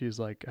 Mom? And she's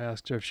like, I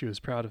asked her if she was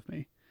proud of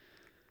me.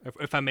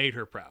 if I made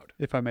her proud.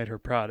 If I made her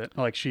proud.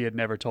 Like, she had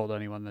never told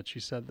anyone that she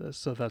said this.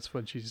 So that's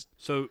when she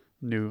So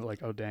knew, like,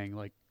 oh, dang,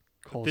 like,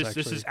 Cole's this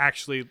actually... is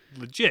actually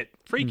legit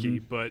freaky,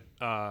 Mhm.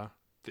 but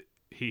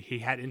he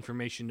had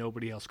information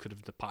nobody else could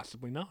have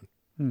possibly known.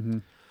 Mm-hmm.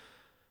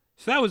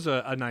 So that was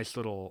a nice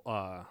little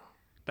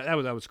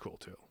that was cool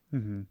too.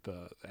 Mm-hmm.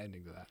 The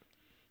ending to that.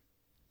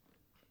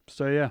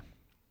 So, yeah.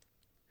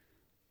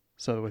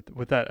 So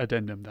with that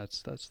addendum,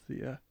 that's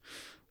the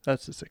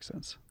Sixth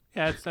Sense.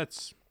 Yeah,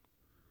 that's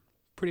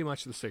pretty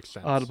much the Sixth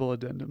Sense. Audible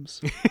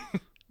addendums.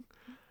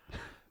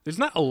 There's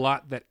not a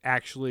lot that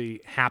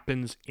actually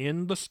happens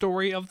in the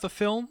story of the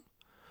film,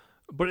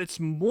 but it's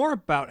more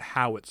about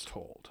how it's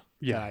told.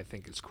 Yeah. That I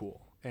think is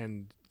cool.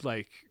 And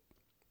like,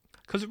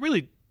 because it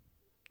really,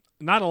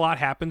 not a lot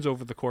happens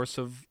over the course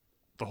of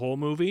the whole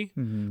movie,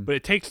 Mm-hmm. but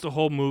it takes the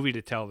whole movie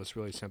to tell this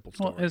really simple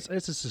story. Well,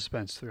 it's a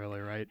suspense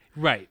thriller, right?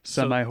 right.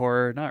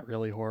 Semi-horror, not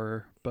really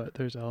horror, but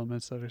there's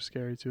elements that are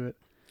scary to it.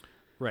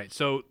 Right.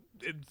 So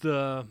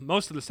the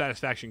most of the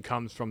satisfaction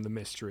comes from the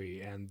mystery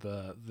and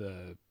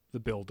the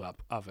build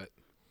up of it.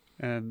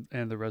 And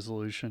the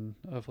resolution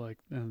of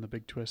and the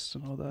big twists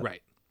and all that.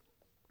 Right.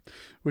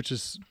 Which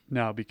has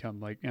now become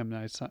like M.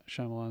 Night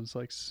Shyamalan's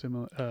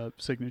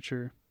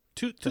signature.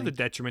 To thing. the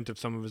detriment of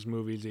some of his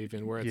movies,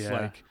 even where it's Yeah.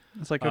 like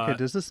It's like, okay,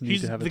 does this need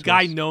he's to have a the twist?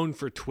 guy known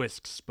for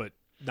twists, but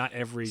not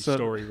every So-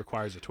 story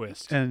requires a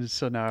twist. And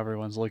so now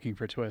everyone's looking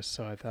for twists.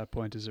 So at that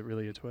point, is it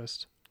really a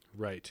twist?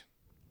 Right.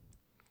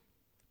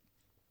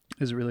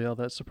 Is it really all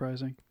that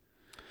surprising?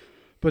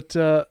 But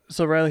so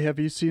Riley, have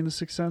you seen The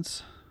Sixth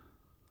Sense?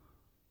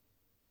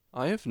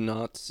 I have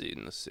not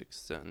seen The Sixth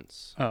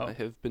Sense. Oh. I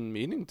have been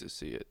meaning to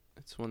see it.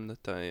 It's one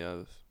that I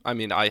have. I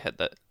mean, I had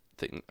that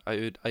thing.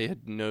 I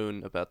had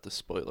known about the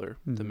spoiler,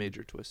 the Mhm.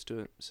 major twist to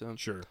it. So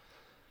Sure.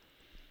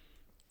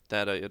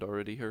 that I had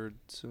already heard.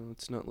 So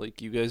it's not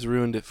like you guys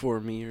ruined it for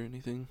me or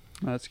anything.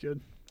 That's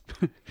good.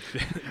 Yeah.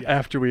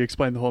 After we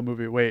explain the whole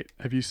movie, wait,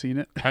 have you seen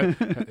it?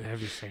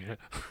 Have you seen it?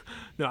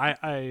 No,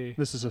 I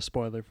This is a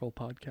spoiler-full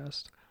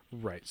podcast.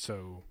 right.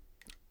 So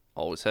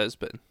Always has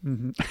been.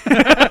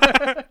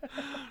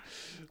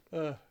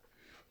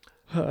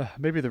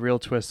 Maybe the real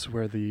twists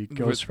were the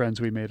ghost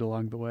friends we made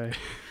along the way.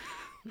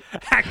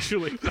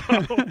 actually,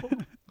 no.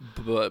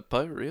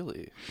 But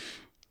really,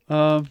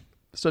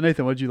 So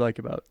Nathan, what did you like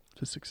about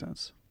The Sixth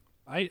Sense?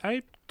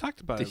 I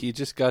talked about it. he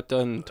just got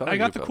done talking I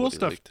got the about cool what he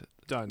stuff liked.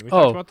 done. We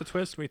Oh. talked about the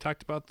twist. We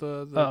talked about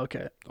the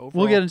Okay. overall.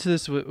 We'll get into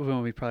this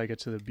when we probably get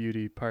to the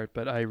beauty part,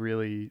 but I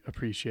really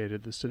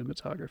appreciated the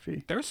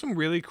cinematography. There were some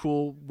really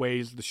cool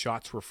ways the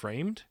shots were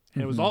framed,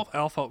 and it was all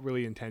felt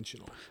really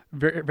intentional.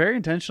 Very, very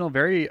intentional,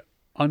 very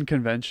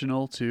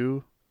unconventional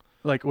too.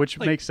 like which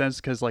Like, makes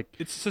sense because like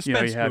It's a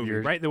suspense you have movie,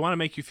 your right? They want to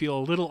make you feel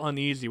a little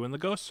uneasy when the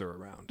ghosts are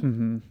around.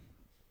 Mm-hmm.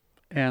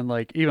 And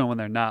like even when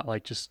they're not,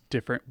 like just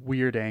different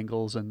weird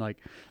angles and like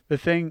the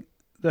thing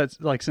that's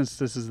like, since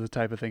this is the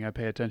type of thing I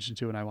pay attention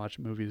to when I watch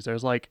movies,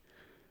 there's like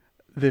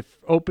the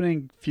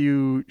opening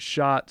few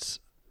shots.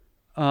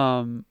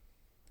 I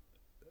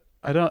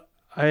at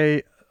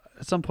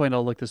some point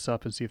I'll look this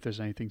up and see if there's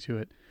anything to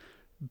it.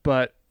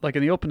 But like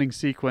in the opening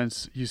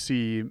sequence, you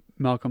see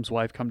Malcolm's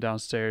wife come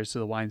downstairs to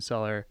the wine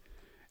cellar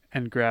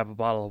and grab a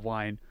bottle of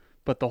wine.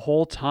 But the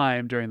whole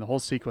time during the whole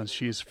sequence,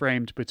 she's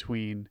framed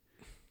between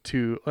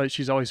two.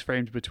 She's always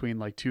framed between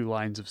like two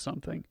lines of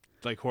something,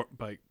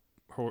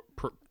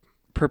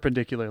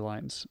 perpendicular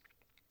lines,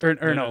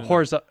 No.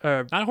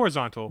 horizontal, Not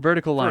horizontal,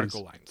 vertical lines.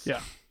 Vertical lines.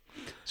 Yeah,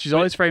 she's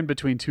always framed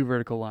between two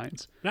vertical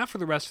lines. Not for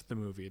the rest of the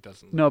movie. It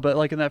doesn't. No, but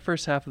like in that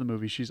first half of the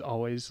movie, she's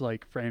always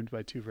like framed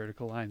by two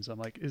vertical lines. I'm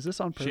like, is this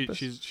on purpose?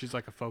 She's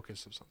like a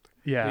focus of something.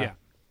 Yeah. But yeah.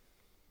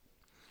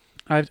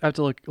 I have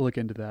to look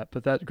into that,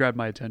 but that grabbed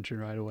my attention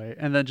right away.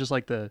 And then just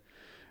like the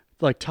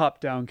top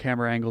down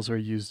camera angles are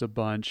used a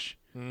bunch.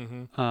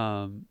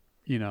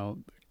 Mm-hmm.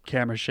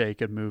 Camera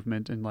shake and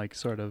movement and like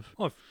sort of.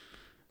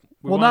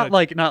 Well, not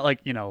like Are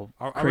we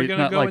going to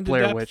not go like into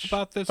Blair depth Witch.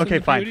 about this? Okay,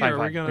 in the fine. beauty, or are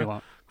we We gonna?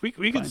 won't. We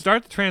can Fine.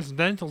 start the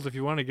transcendentals if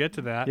you want to get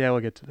to that. Yeah,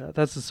 we'll get to that.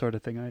 That's the sort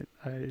of thing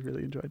I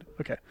really enjoyed.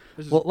 Okay.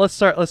 This is, Well, let's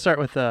start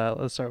with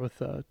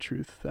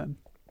truth then.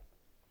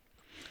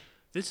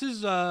 This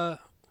is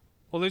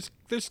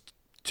there's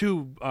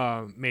two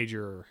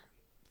major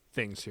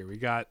things here. We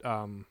got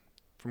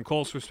from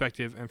Cole's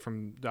perspective and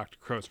from Dr.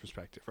 Crow's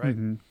perspective, right?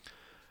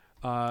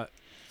 Mm-hmm.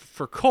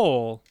 For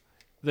Cole,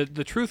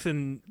 the truth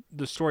in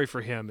the story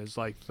for him is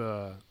like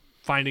the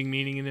finding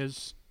meaning in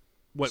his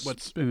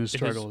what's in his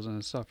struggles and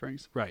his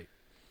sufferings, right,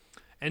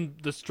 and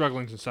the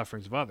strugglings and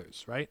sufferings of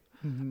others, right?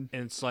 Mm-hmm.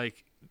 And it's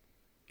like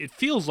it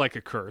feels like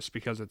a curse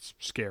because it's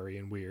scary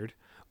and weird,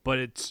 but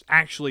it's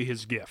actually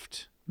his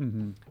gift.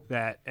 Mm-hmm.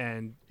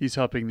 And he's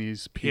helping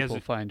these people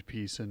find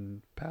peace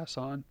and pass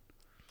on.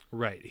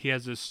 Right, he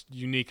has this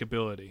unique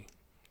ability.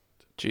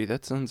 Gee,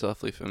 that sounds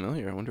awfully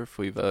familiar. I wonder if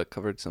we've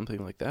covered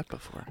something like that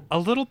before. A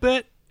little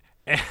bit.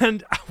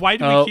 And why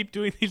do we keep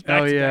doing these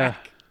back to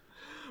back?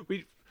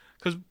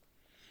 Because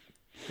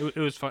it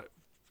was fun.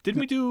 Didn't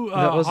we do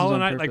Hollow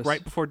Knight like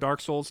right before Dark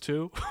Souls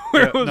 2?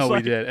 No,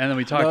 we did, and then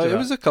we talked. It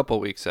was a couple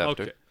weeks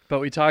after. Okay. But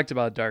we talked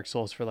about Dark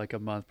Souls for like a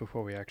month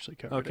before we actually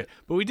covered it.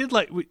 But we did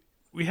there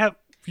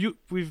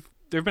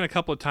have been a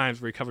couple of times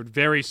where we covered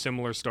very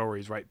similar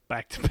stories right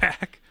back to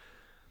back.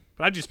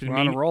 But I've just been We're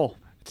on a roll.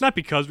 It's not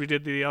because we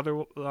did the other.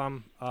 We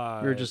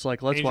were just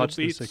like, let's watch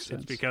The Sixth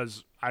Sense. It's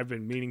because I've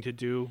been meaning to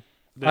do.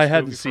 This I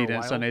hadn't movie seen for a it,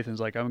 while. so Nathan's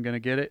like, I'm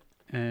gonna get it,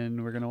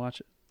 and we're gonna watch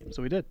it.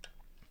 So we did.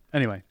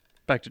 Anyway,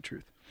 back to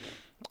truth.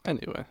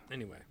 Anyway.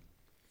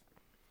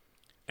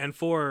 And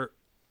for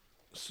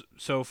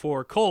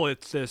Cole,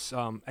 it's this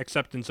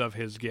acceptance of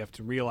his gift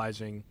and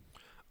realizing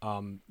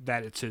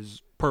that it's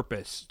his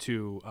purpose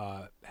to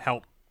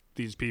help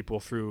these people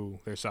through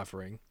their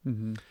suffering.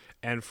 Mm-hmm.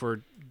 And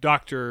for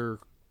Dr.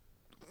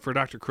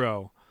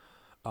 Crow,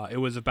 it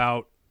was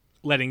about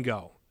letting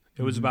go.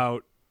 It was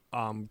about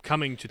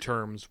coming to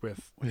terms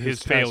with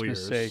his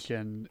failures, mistake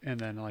and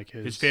then like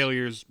his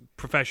failures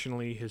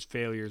professionally, his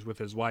failures with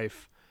his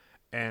wife,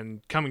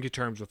 and coming to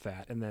terms with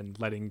that, and then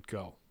letting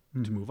go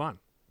to move on,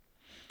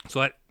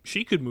 so that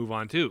she could move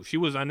on too. She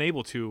was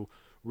unable to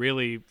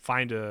really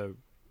find a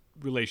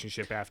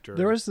relationship after.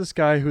 There was this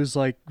guy who's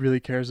like really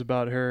cares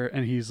about her,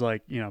 and he's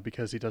like,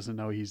 because he doesn't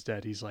know he's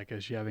dead, he's like,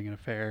 is she having an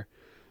affair?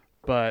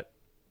 But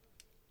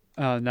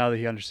now that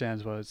he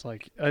understands what it's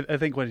like, I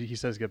think when he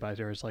says goodbye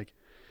to her, it's like,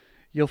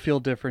 you'll feel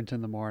different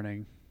in the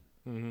morning.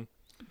 Mm-hmm.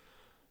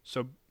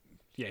 So,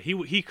 yeah,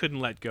 he couldn't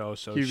let go,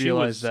 so he she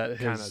realized was that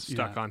kind of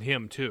stuck on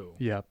him too.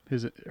 Yeah,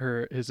 his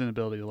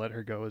inability to let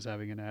her go is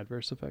having an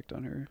adverse effect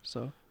on her.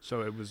 So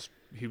it was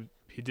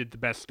he did the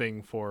best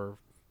thing for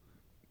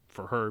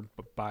her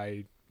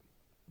by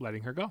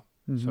letting her go.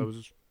 Mm-hmm.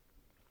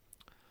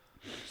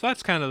 So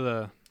that's kind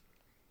of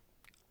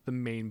the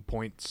main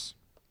points.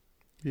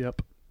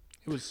 Yep.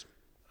 It was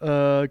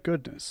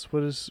goodness.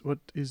 What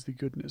is the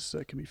goodness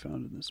that can be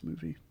found in this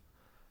movie?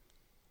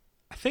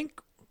 I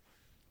think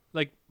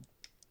like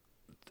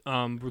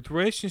with the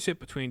relationship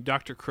between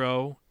Dr.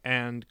 Crow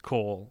and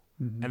Cole,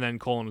 and then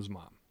Cole and his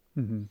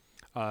mom,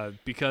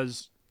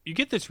 because you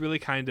get this really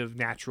kind of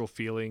natural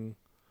feeling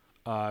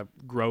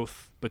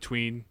growth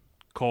between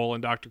Cole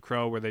and Dr.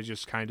 Crow, where they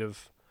just kind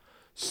of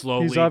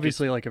slowly. He's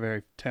obviously like a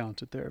very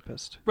talented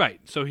therapist,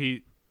 right? So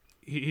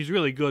he's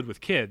really good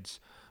with kids,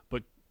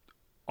 but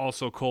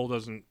also Cole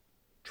doesn't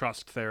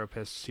trust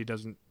therapists. He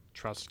doesn't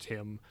trust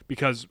him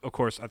because, of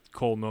course,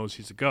 Cole knows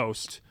he's a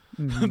ghost,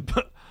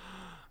 but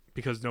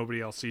because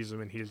nobody else sees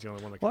him and he's the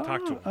only one that can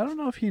talk to him. I don't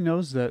know if he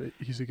knows that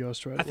he's a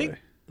ghost right away.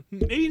 I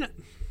think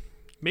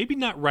maybe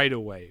not right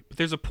away, but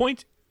there's a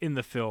point in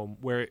the film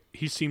where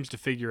he seems to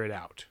figure it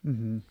out.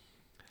 Mm-hmm.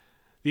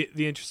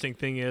 The interesting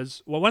thing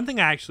is, one thing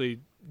I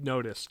actually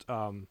noticed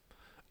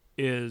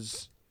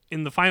is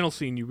in the final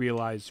scene, you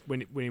realize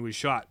when he was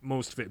shot,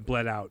 most of it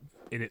bled out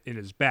in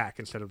his back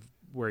instead of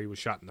where he was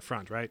shot in the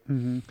front, right?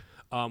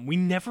 Mm-hmm. We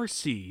never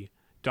see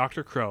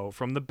Dr. Crow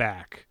from the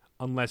back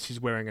unless he's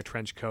wearing a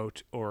trench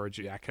coat or a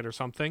jacket or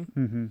something.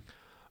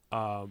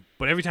 Mm-hmm.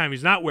 But every time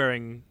he's not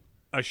wearing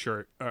a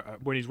shirt,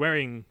 when he's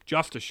wearing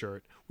just a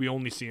shirt, we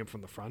only see him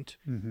from the front,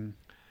 Mm-hmm.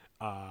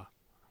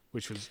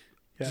 which was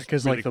Yeah, just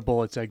because really, like the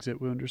bullet's exit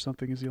wound or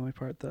something is the only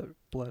part that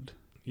bled.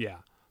 yeah.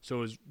 So it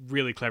was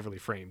really cleverly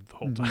framed the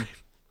whole Mhm. time.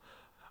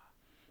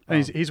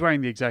 And he's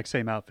wearing the exact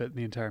same outfit in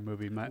the entire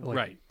movie, like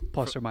Right.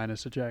 plus or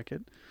minus a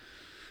jacket.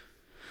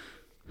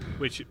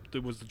 Which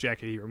it was the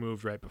jacket he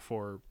removed right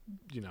before,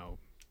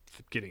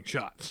 getting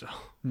shot. So,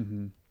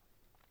 Mm-hmm.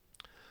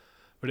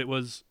 but it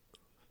was,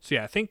 so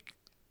yeah, I think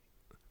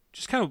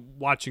just kind of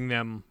watching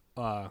them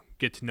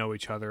get to know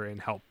each other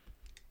and help,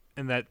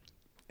 and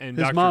His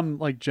Dr. mom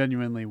like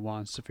genuinely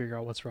wants to figure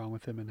out what's wrong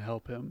with him and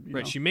help him. You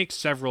Right, know? she makes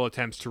several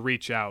attempts to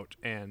reach out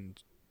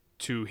and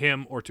to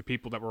him or to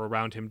people that were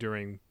around him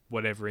during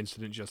whatever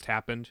incident just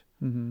happened.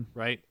 Mm-hmm.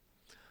 Right.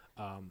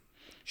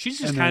 She's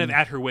just And kind of then-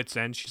 at her wit's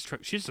end.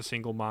 She's a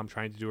single mom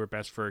trying to do her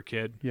best for her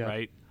kid. Yeah.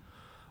 Right.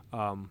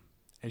 And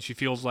she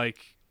feels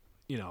like,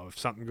 if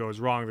something goes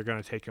wrong, they're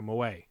going to take him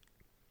away.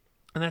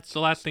 And that's the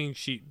last thing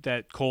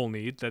that Cole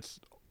needs. That's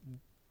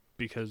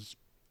because,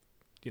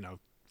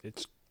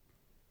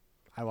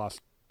 I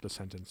lost the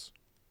sentence.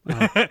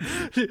 Uh-huh.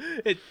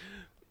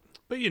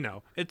 But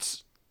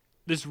it's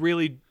this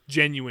really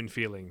genuine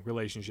feeling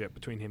relationship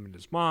between him and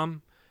his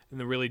mom, and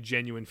the really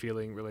genuine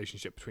feeling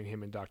relationship between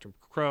him and Dr.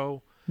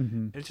 Crow. Mm-hmm.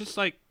 And it's just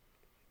like,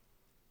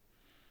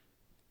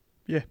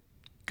 Yeah.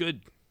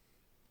 good.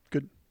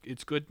 Good.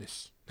 It's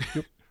goodness.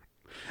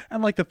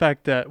 And like the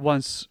fact that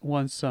once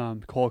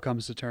Cole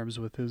comes to terms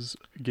with his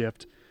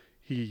gift,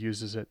 he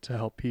uses it to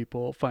help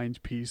people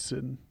find peace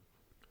and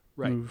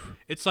Right. move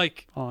It's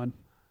like, on.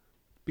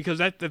 because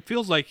that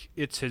feels like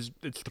it's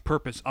the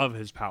purpose of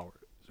his power,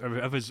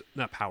 of his,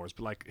 not powers,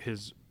 but like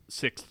his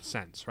sixth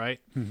sense, right?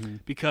 Mm-hmm.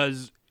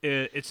 Because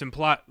it's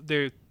implied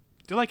they're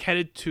like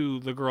headed to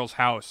the girl's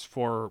house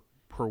for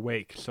her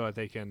wake so that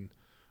they can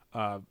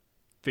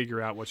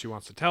figure out what she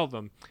wants to tell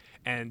them,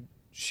 and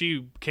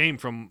she came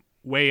from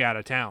way out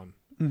of town.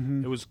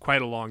 Mm-hmm. It was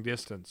quite a long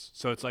distance,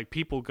 so it's like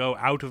people go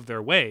out of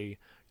their way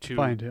to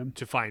Find him.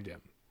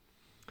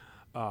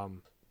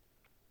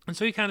 And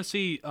so you kind of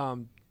see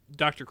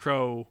Dr.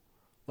 Crow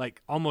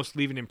like almost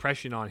leave an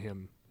impression on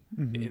him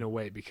Mm-hmm. in a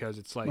way, because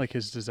it's like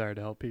his desire to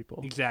help people.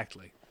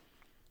 exactly.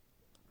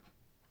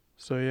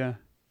 So yeah.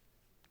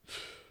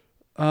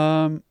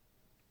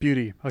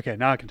 Beauty. Okay,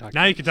 now I can talk.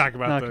 Now you can talk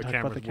about now I the can talk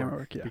camera about the camera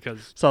work. Yeah.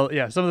 because So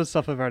yeah, some of the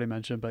stuff I've already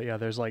mentioned, but yeah,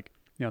 there's like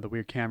the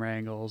weird camera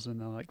angles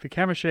and the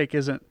camera shake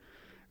isn't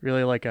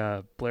really like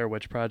a Blair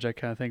Witch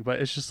Project kind of thing,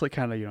 but it's just like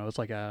kind of it's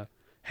like a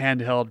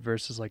handheld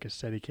versus like a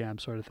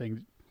Steadicam sort of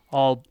thing.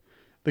 All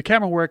the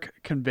camera work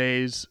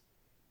conveys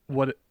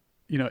what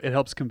it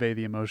helps convey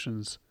the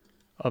emotions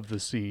of the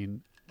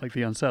scene, like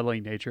the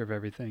unsettling nature of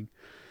everything.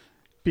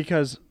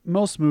 Because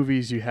most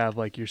movies you have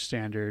like your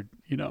standard,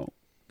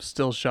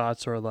 still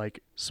shots or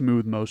like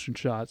smooth motion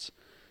shots.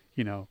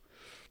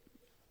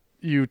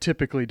 You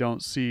typically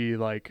don't see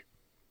like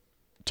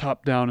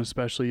top down,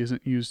 especially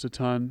isn't used a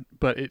ton,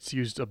 but it's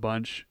used a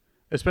bunch,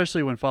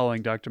 especially when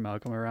following Dr.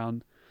 Malcolm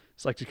around.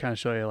 It's like to kind of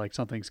show you like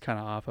something's kind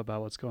of off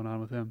about what's going on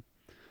with him.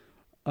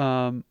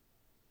 And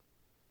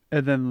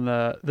then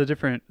the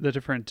different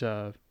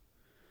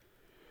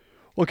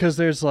well, because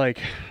there's like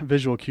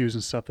visual cues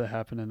and stuff that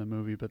happen in the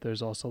movie, but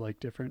there's also like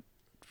different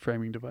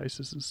framing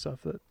devices and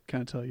stuff that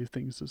kind of tell you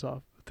things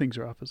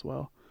are off as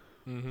well.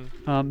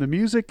 mm-hmm. The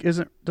music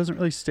doesn't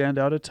really stand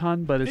out a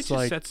ton, but it it's just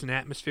like sets an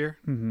atmosphere.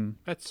 mm-hmm.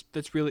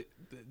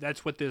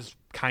 That's what this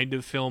kind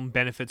of film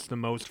benefits the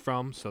most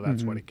from. So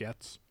that's what Mhm. it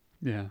gets.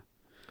 Yeah.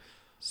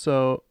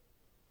 So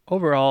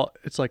overall,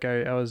 it's like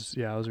I was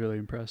really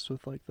impressed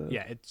with like the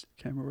Yeah,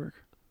 camera work.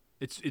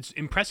 it's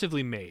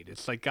impressively made.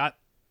 It's like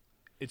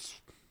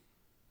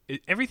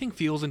everything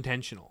feels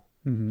intentional.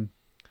 Mm-hmm.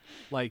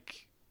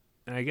 Like,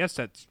 and I guess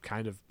that's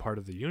kind of part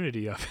of the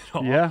unity of it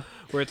all. Yeah.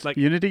 Where it's like,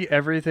 Unity,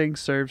 everything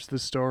serves the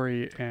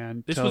story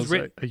and This tells was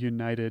writ- a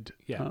united.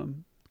 Yeah.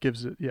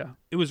 Gives it. Yeah.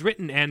 it was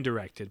written and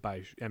directed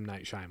by M.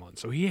 Night Shyamalan.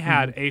 So he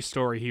had Mm-hmm. a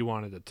story he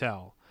wanted to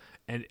tell,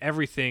 and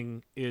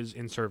everything is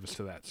in service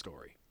to that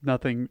story.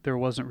 Nothing. There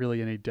wasn't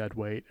really any dead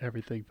weight.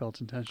 Everything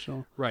felt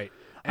intentional. Right.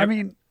 I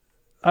mean,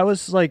 I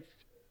was like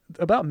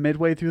about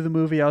midway through the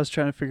movie, I was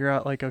trying to figure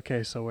out like,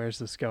 okay, so where's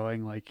this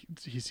going? Like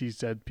he sees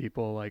dead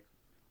people, like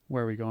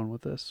where are we going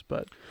with this?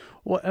 But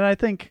and I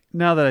think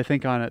now that I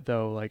think on it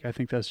though, like I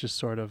think that's just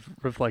sort of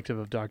reflective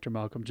of Dr.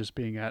 Malcolm just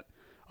being at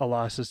a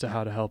loss as to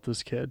how to help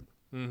this kid.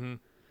 Mm-hmm.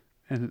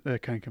 And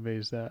that kind of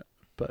conveys that.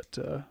 But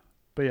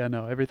yeah,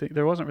 no, everything,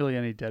 there wasn't really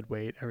any dead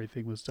weight.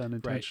 Everything was done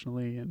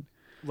intentionally and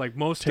Like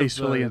most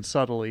tastefully of and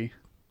subtly.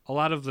 a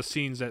lot of the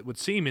scenes that would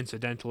seem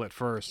incidental at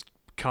first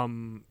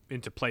come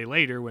into play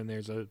later when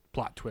there's a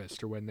plot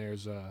twist or when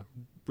there's a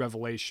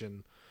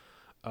revelation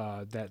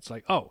that's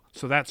like, oh,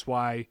 so that's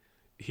why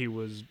he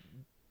was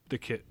the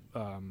kid,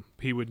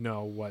 he would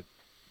know what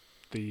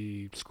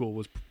the school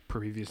was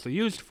previously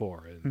used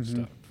for and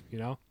stuff, you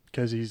know?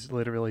 Because he's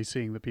literally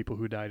seeing the people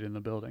who died in the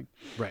building.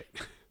 Right.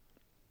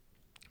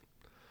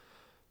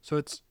 So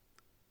it's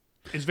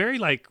very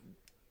like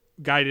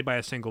guided by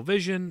a single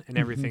vision, and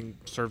everything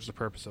serves the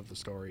purpose of the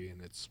story,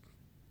 and it's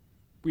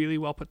really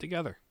well put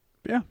together.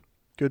 Yeah,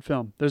 good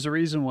film. There's a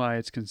reason why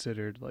it's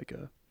considered like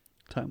a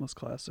timeless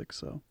classic.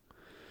 So,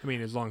 I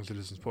mean, as long as it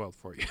isn't spoiled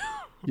for you.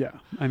 yeah,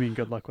 I mean,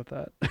 good luck with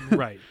that.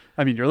 Right.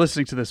 I mean, you're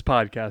listening to this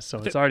podcast, so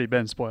it's already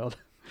been spoiled.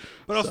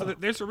 But also,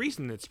 there's a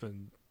reason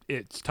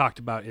it's talked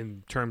about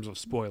in terms of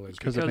spoilers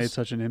because it made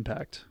such an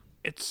impact.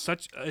 It's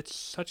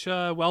such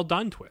a well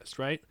done twist,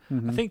 right?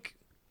 I think,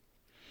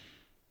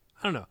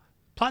 I don't know,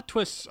 plot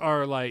twists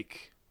are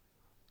like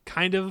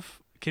kind of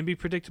can be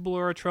predictable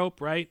or a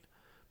trope, right?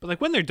 But like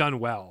when they're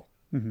done well,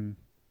 and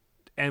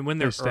when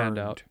they stand earned,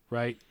 out,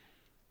 right?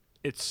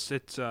 They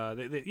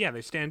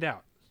stand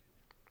out.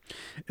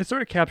 It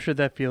sort of captured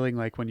that feeling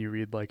like when you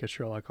read like a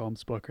Sherlock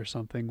Holmes book or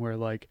something, where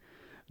like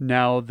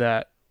now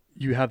that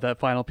you have that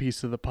final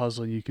piece of the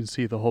puzzle, you can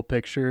see the whole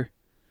picture,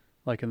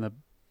 like in the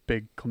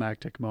big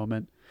climactic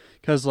moment.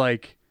 Because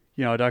like,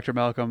 you know, Dr.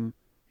 Malcolm,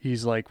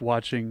 he's like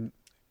watching,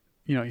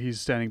 you know, he's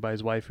standing by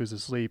his wife who's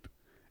asleep,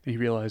 and he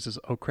realizes,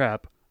 oh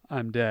crap,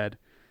 I'm dead.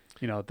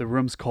 You know, the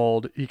room's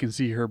cold. He can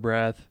see her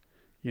breath.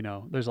 You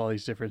know, there's all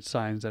these different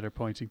signs that are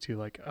pointing to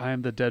like, I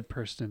am the dead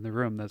person in the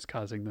room that's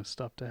causing this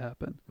stuff to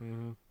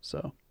happen.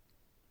 So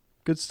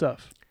good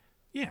stuff.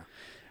 Yeah.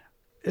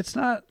 It's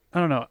not,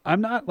 I don't know.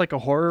 I'm not like a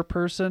horror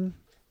person,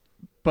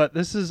 but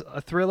this is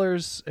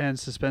thrillers and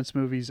suspense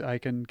movies I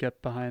can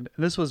get behind.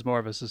 This was more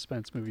of a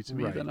suspense movie to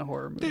me than a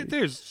horror movie.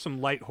 There's some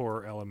light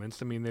horror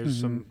elements. I mean, there's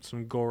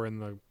some gore in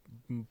the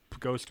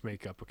ghost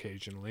makeup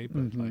occasionally,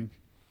 but like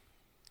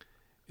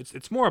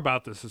it's more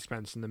about the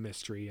suspense and the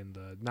mystery and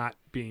the not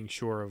being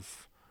sure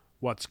of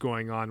what's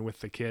going on with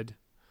the kid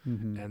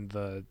and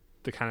the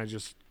kind of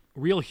just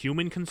real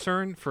human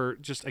concern for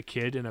just a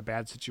kid in a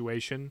bad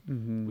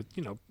situation with,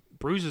 you know,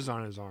 bruises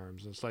on his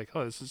arms. It's like,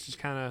 oh, this is just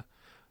kind of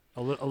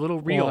a little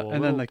real. Well,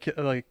 and then the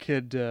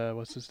kid,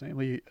 what's his name?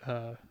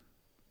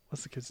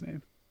 What's the kid's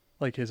name?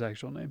 Like his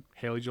actual name?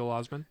 Haley Joel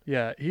Osment.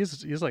 Yeah,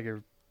 he's like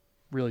a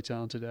really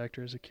talented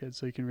actor as a kid,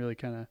 so you can really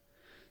kind of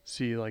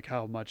see like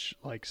how much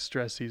like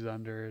stress he's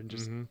under and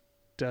just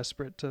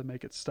desperate to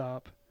make it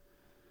stop.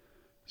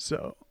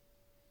 So,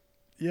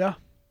 yeah,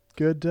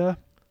 good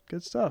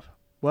stuff.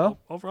 Well,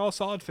 overall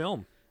solid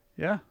film.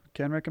 Yeah,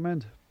 can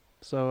recommend.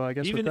 So I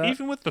guess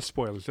even with the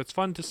spoilers, it's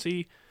fun to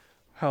see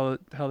how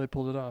they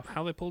pulled it off.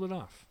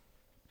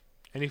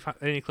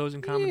 Any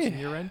closing comments on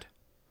your end?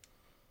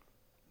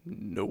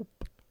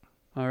 Nope.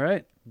 All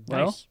right.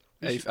 Nice.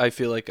 Well, I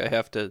feel like I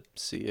have to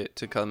see it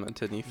to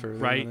comment any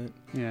further on it.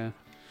 Yeah.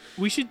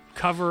 We should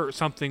cover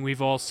something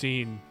we've all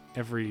seen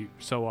every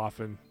so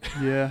often.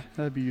 Yeah,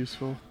 that'd be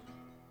useful.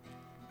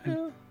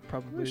 Yeah,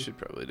 probably. We should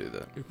probably do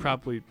that. We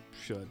probably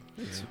should.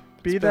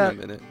 Be It's that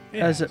been a minute.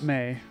 as it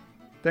may,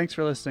 thanks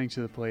for listening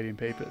to the Palladium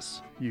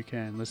Papists. You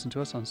can listen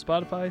to us on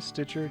Spotify,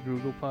 Stitcher,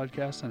 Google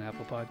Podcasts, and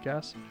Apple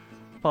Podcasts.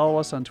 Follow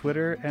us on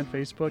Twitter and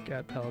Facebook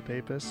at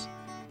Papists.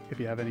 If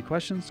you have any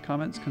questions,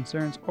 comments,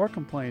 concerns, or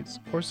complaints,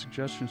 or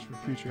suggestions for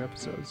future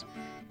episodes,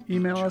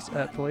 email us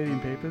at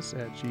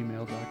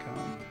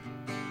palladiumpapists@gmail.com.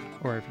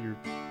 Or if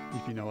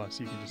you know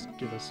us, you can just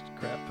give us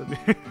crap and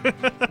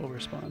we'll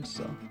respond.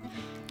 So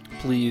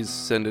Please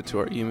send it to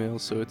our email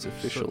so it's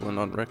official and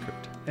on record.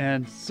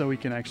 And so we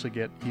can actually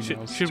get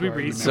emails. Should we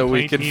read So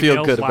we can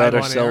feel good about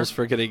ourselves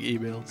for getting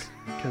emails.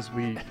 Because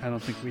I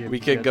don't think we have. We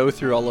can go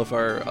through all of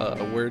our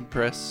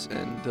WordPress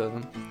and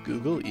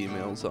Google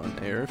emails on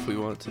air if we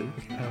want to.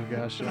 Oh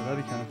gosh, that'd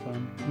be kind of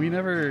fun.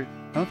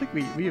 I don't think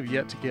we have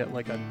yet to get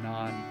like a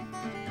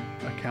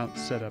non-account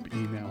set up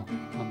email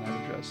on that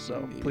address.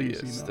 So please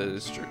Yes, email. that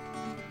is true.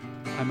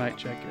 I might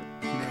check it.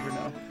 You never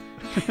know.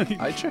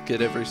 I check it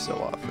every so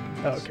often.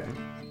 Okay.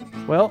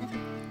 Well,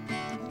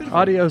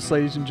 adios,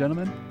 ladies and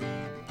gentlemen.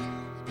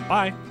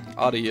 Bye.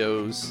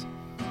 Audios.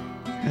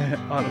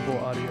 Audible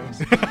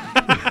adios.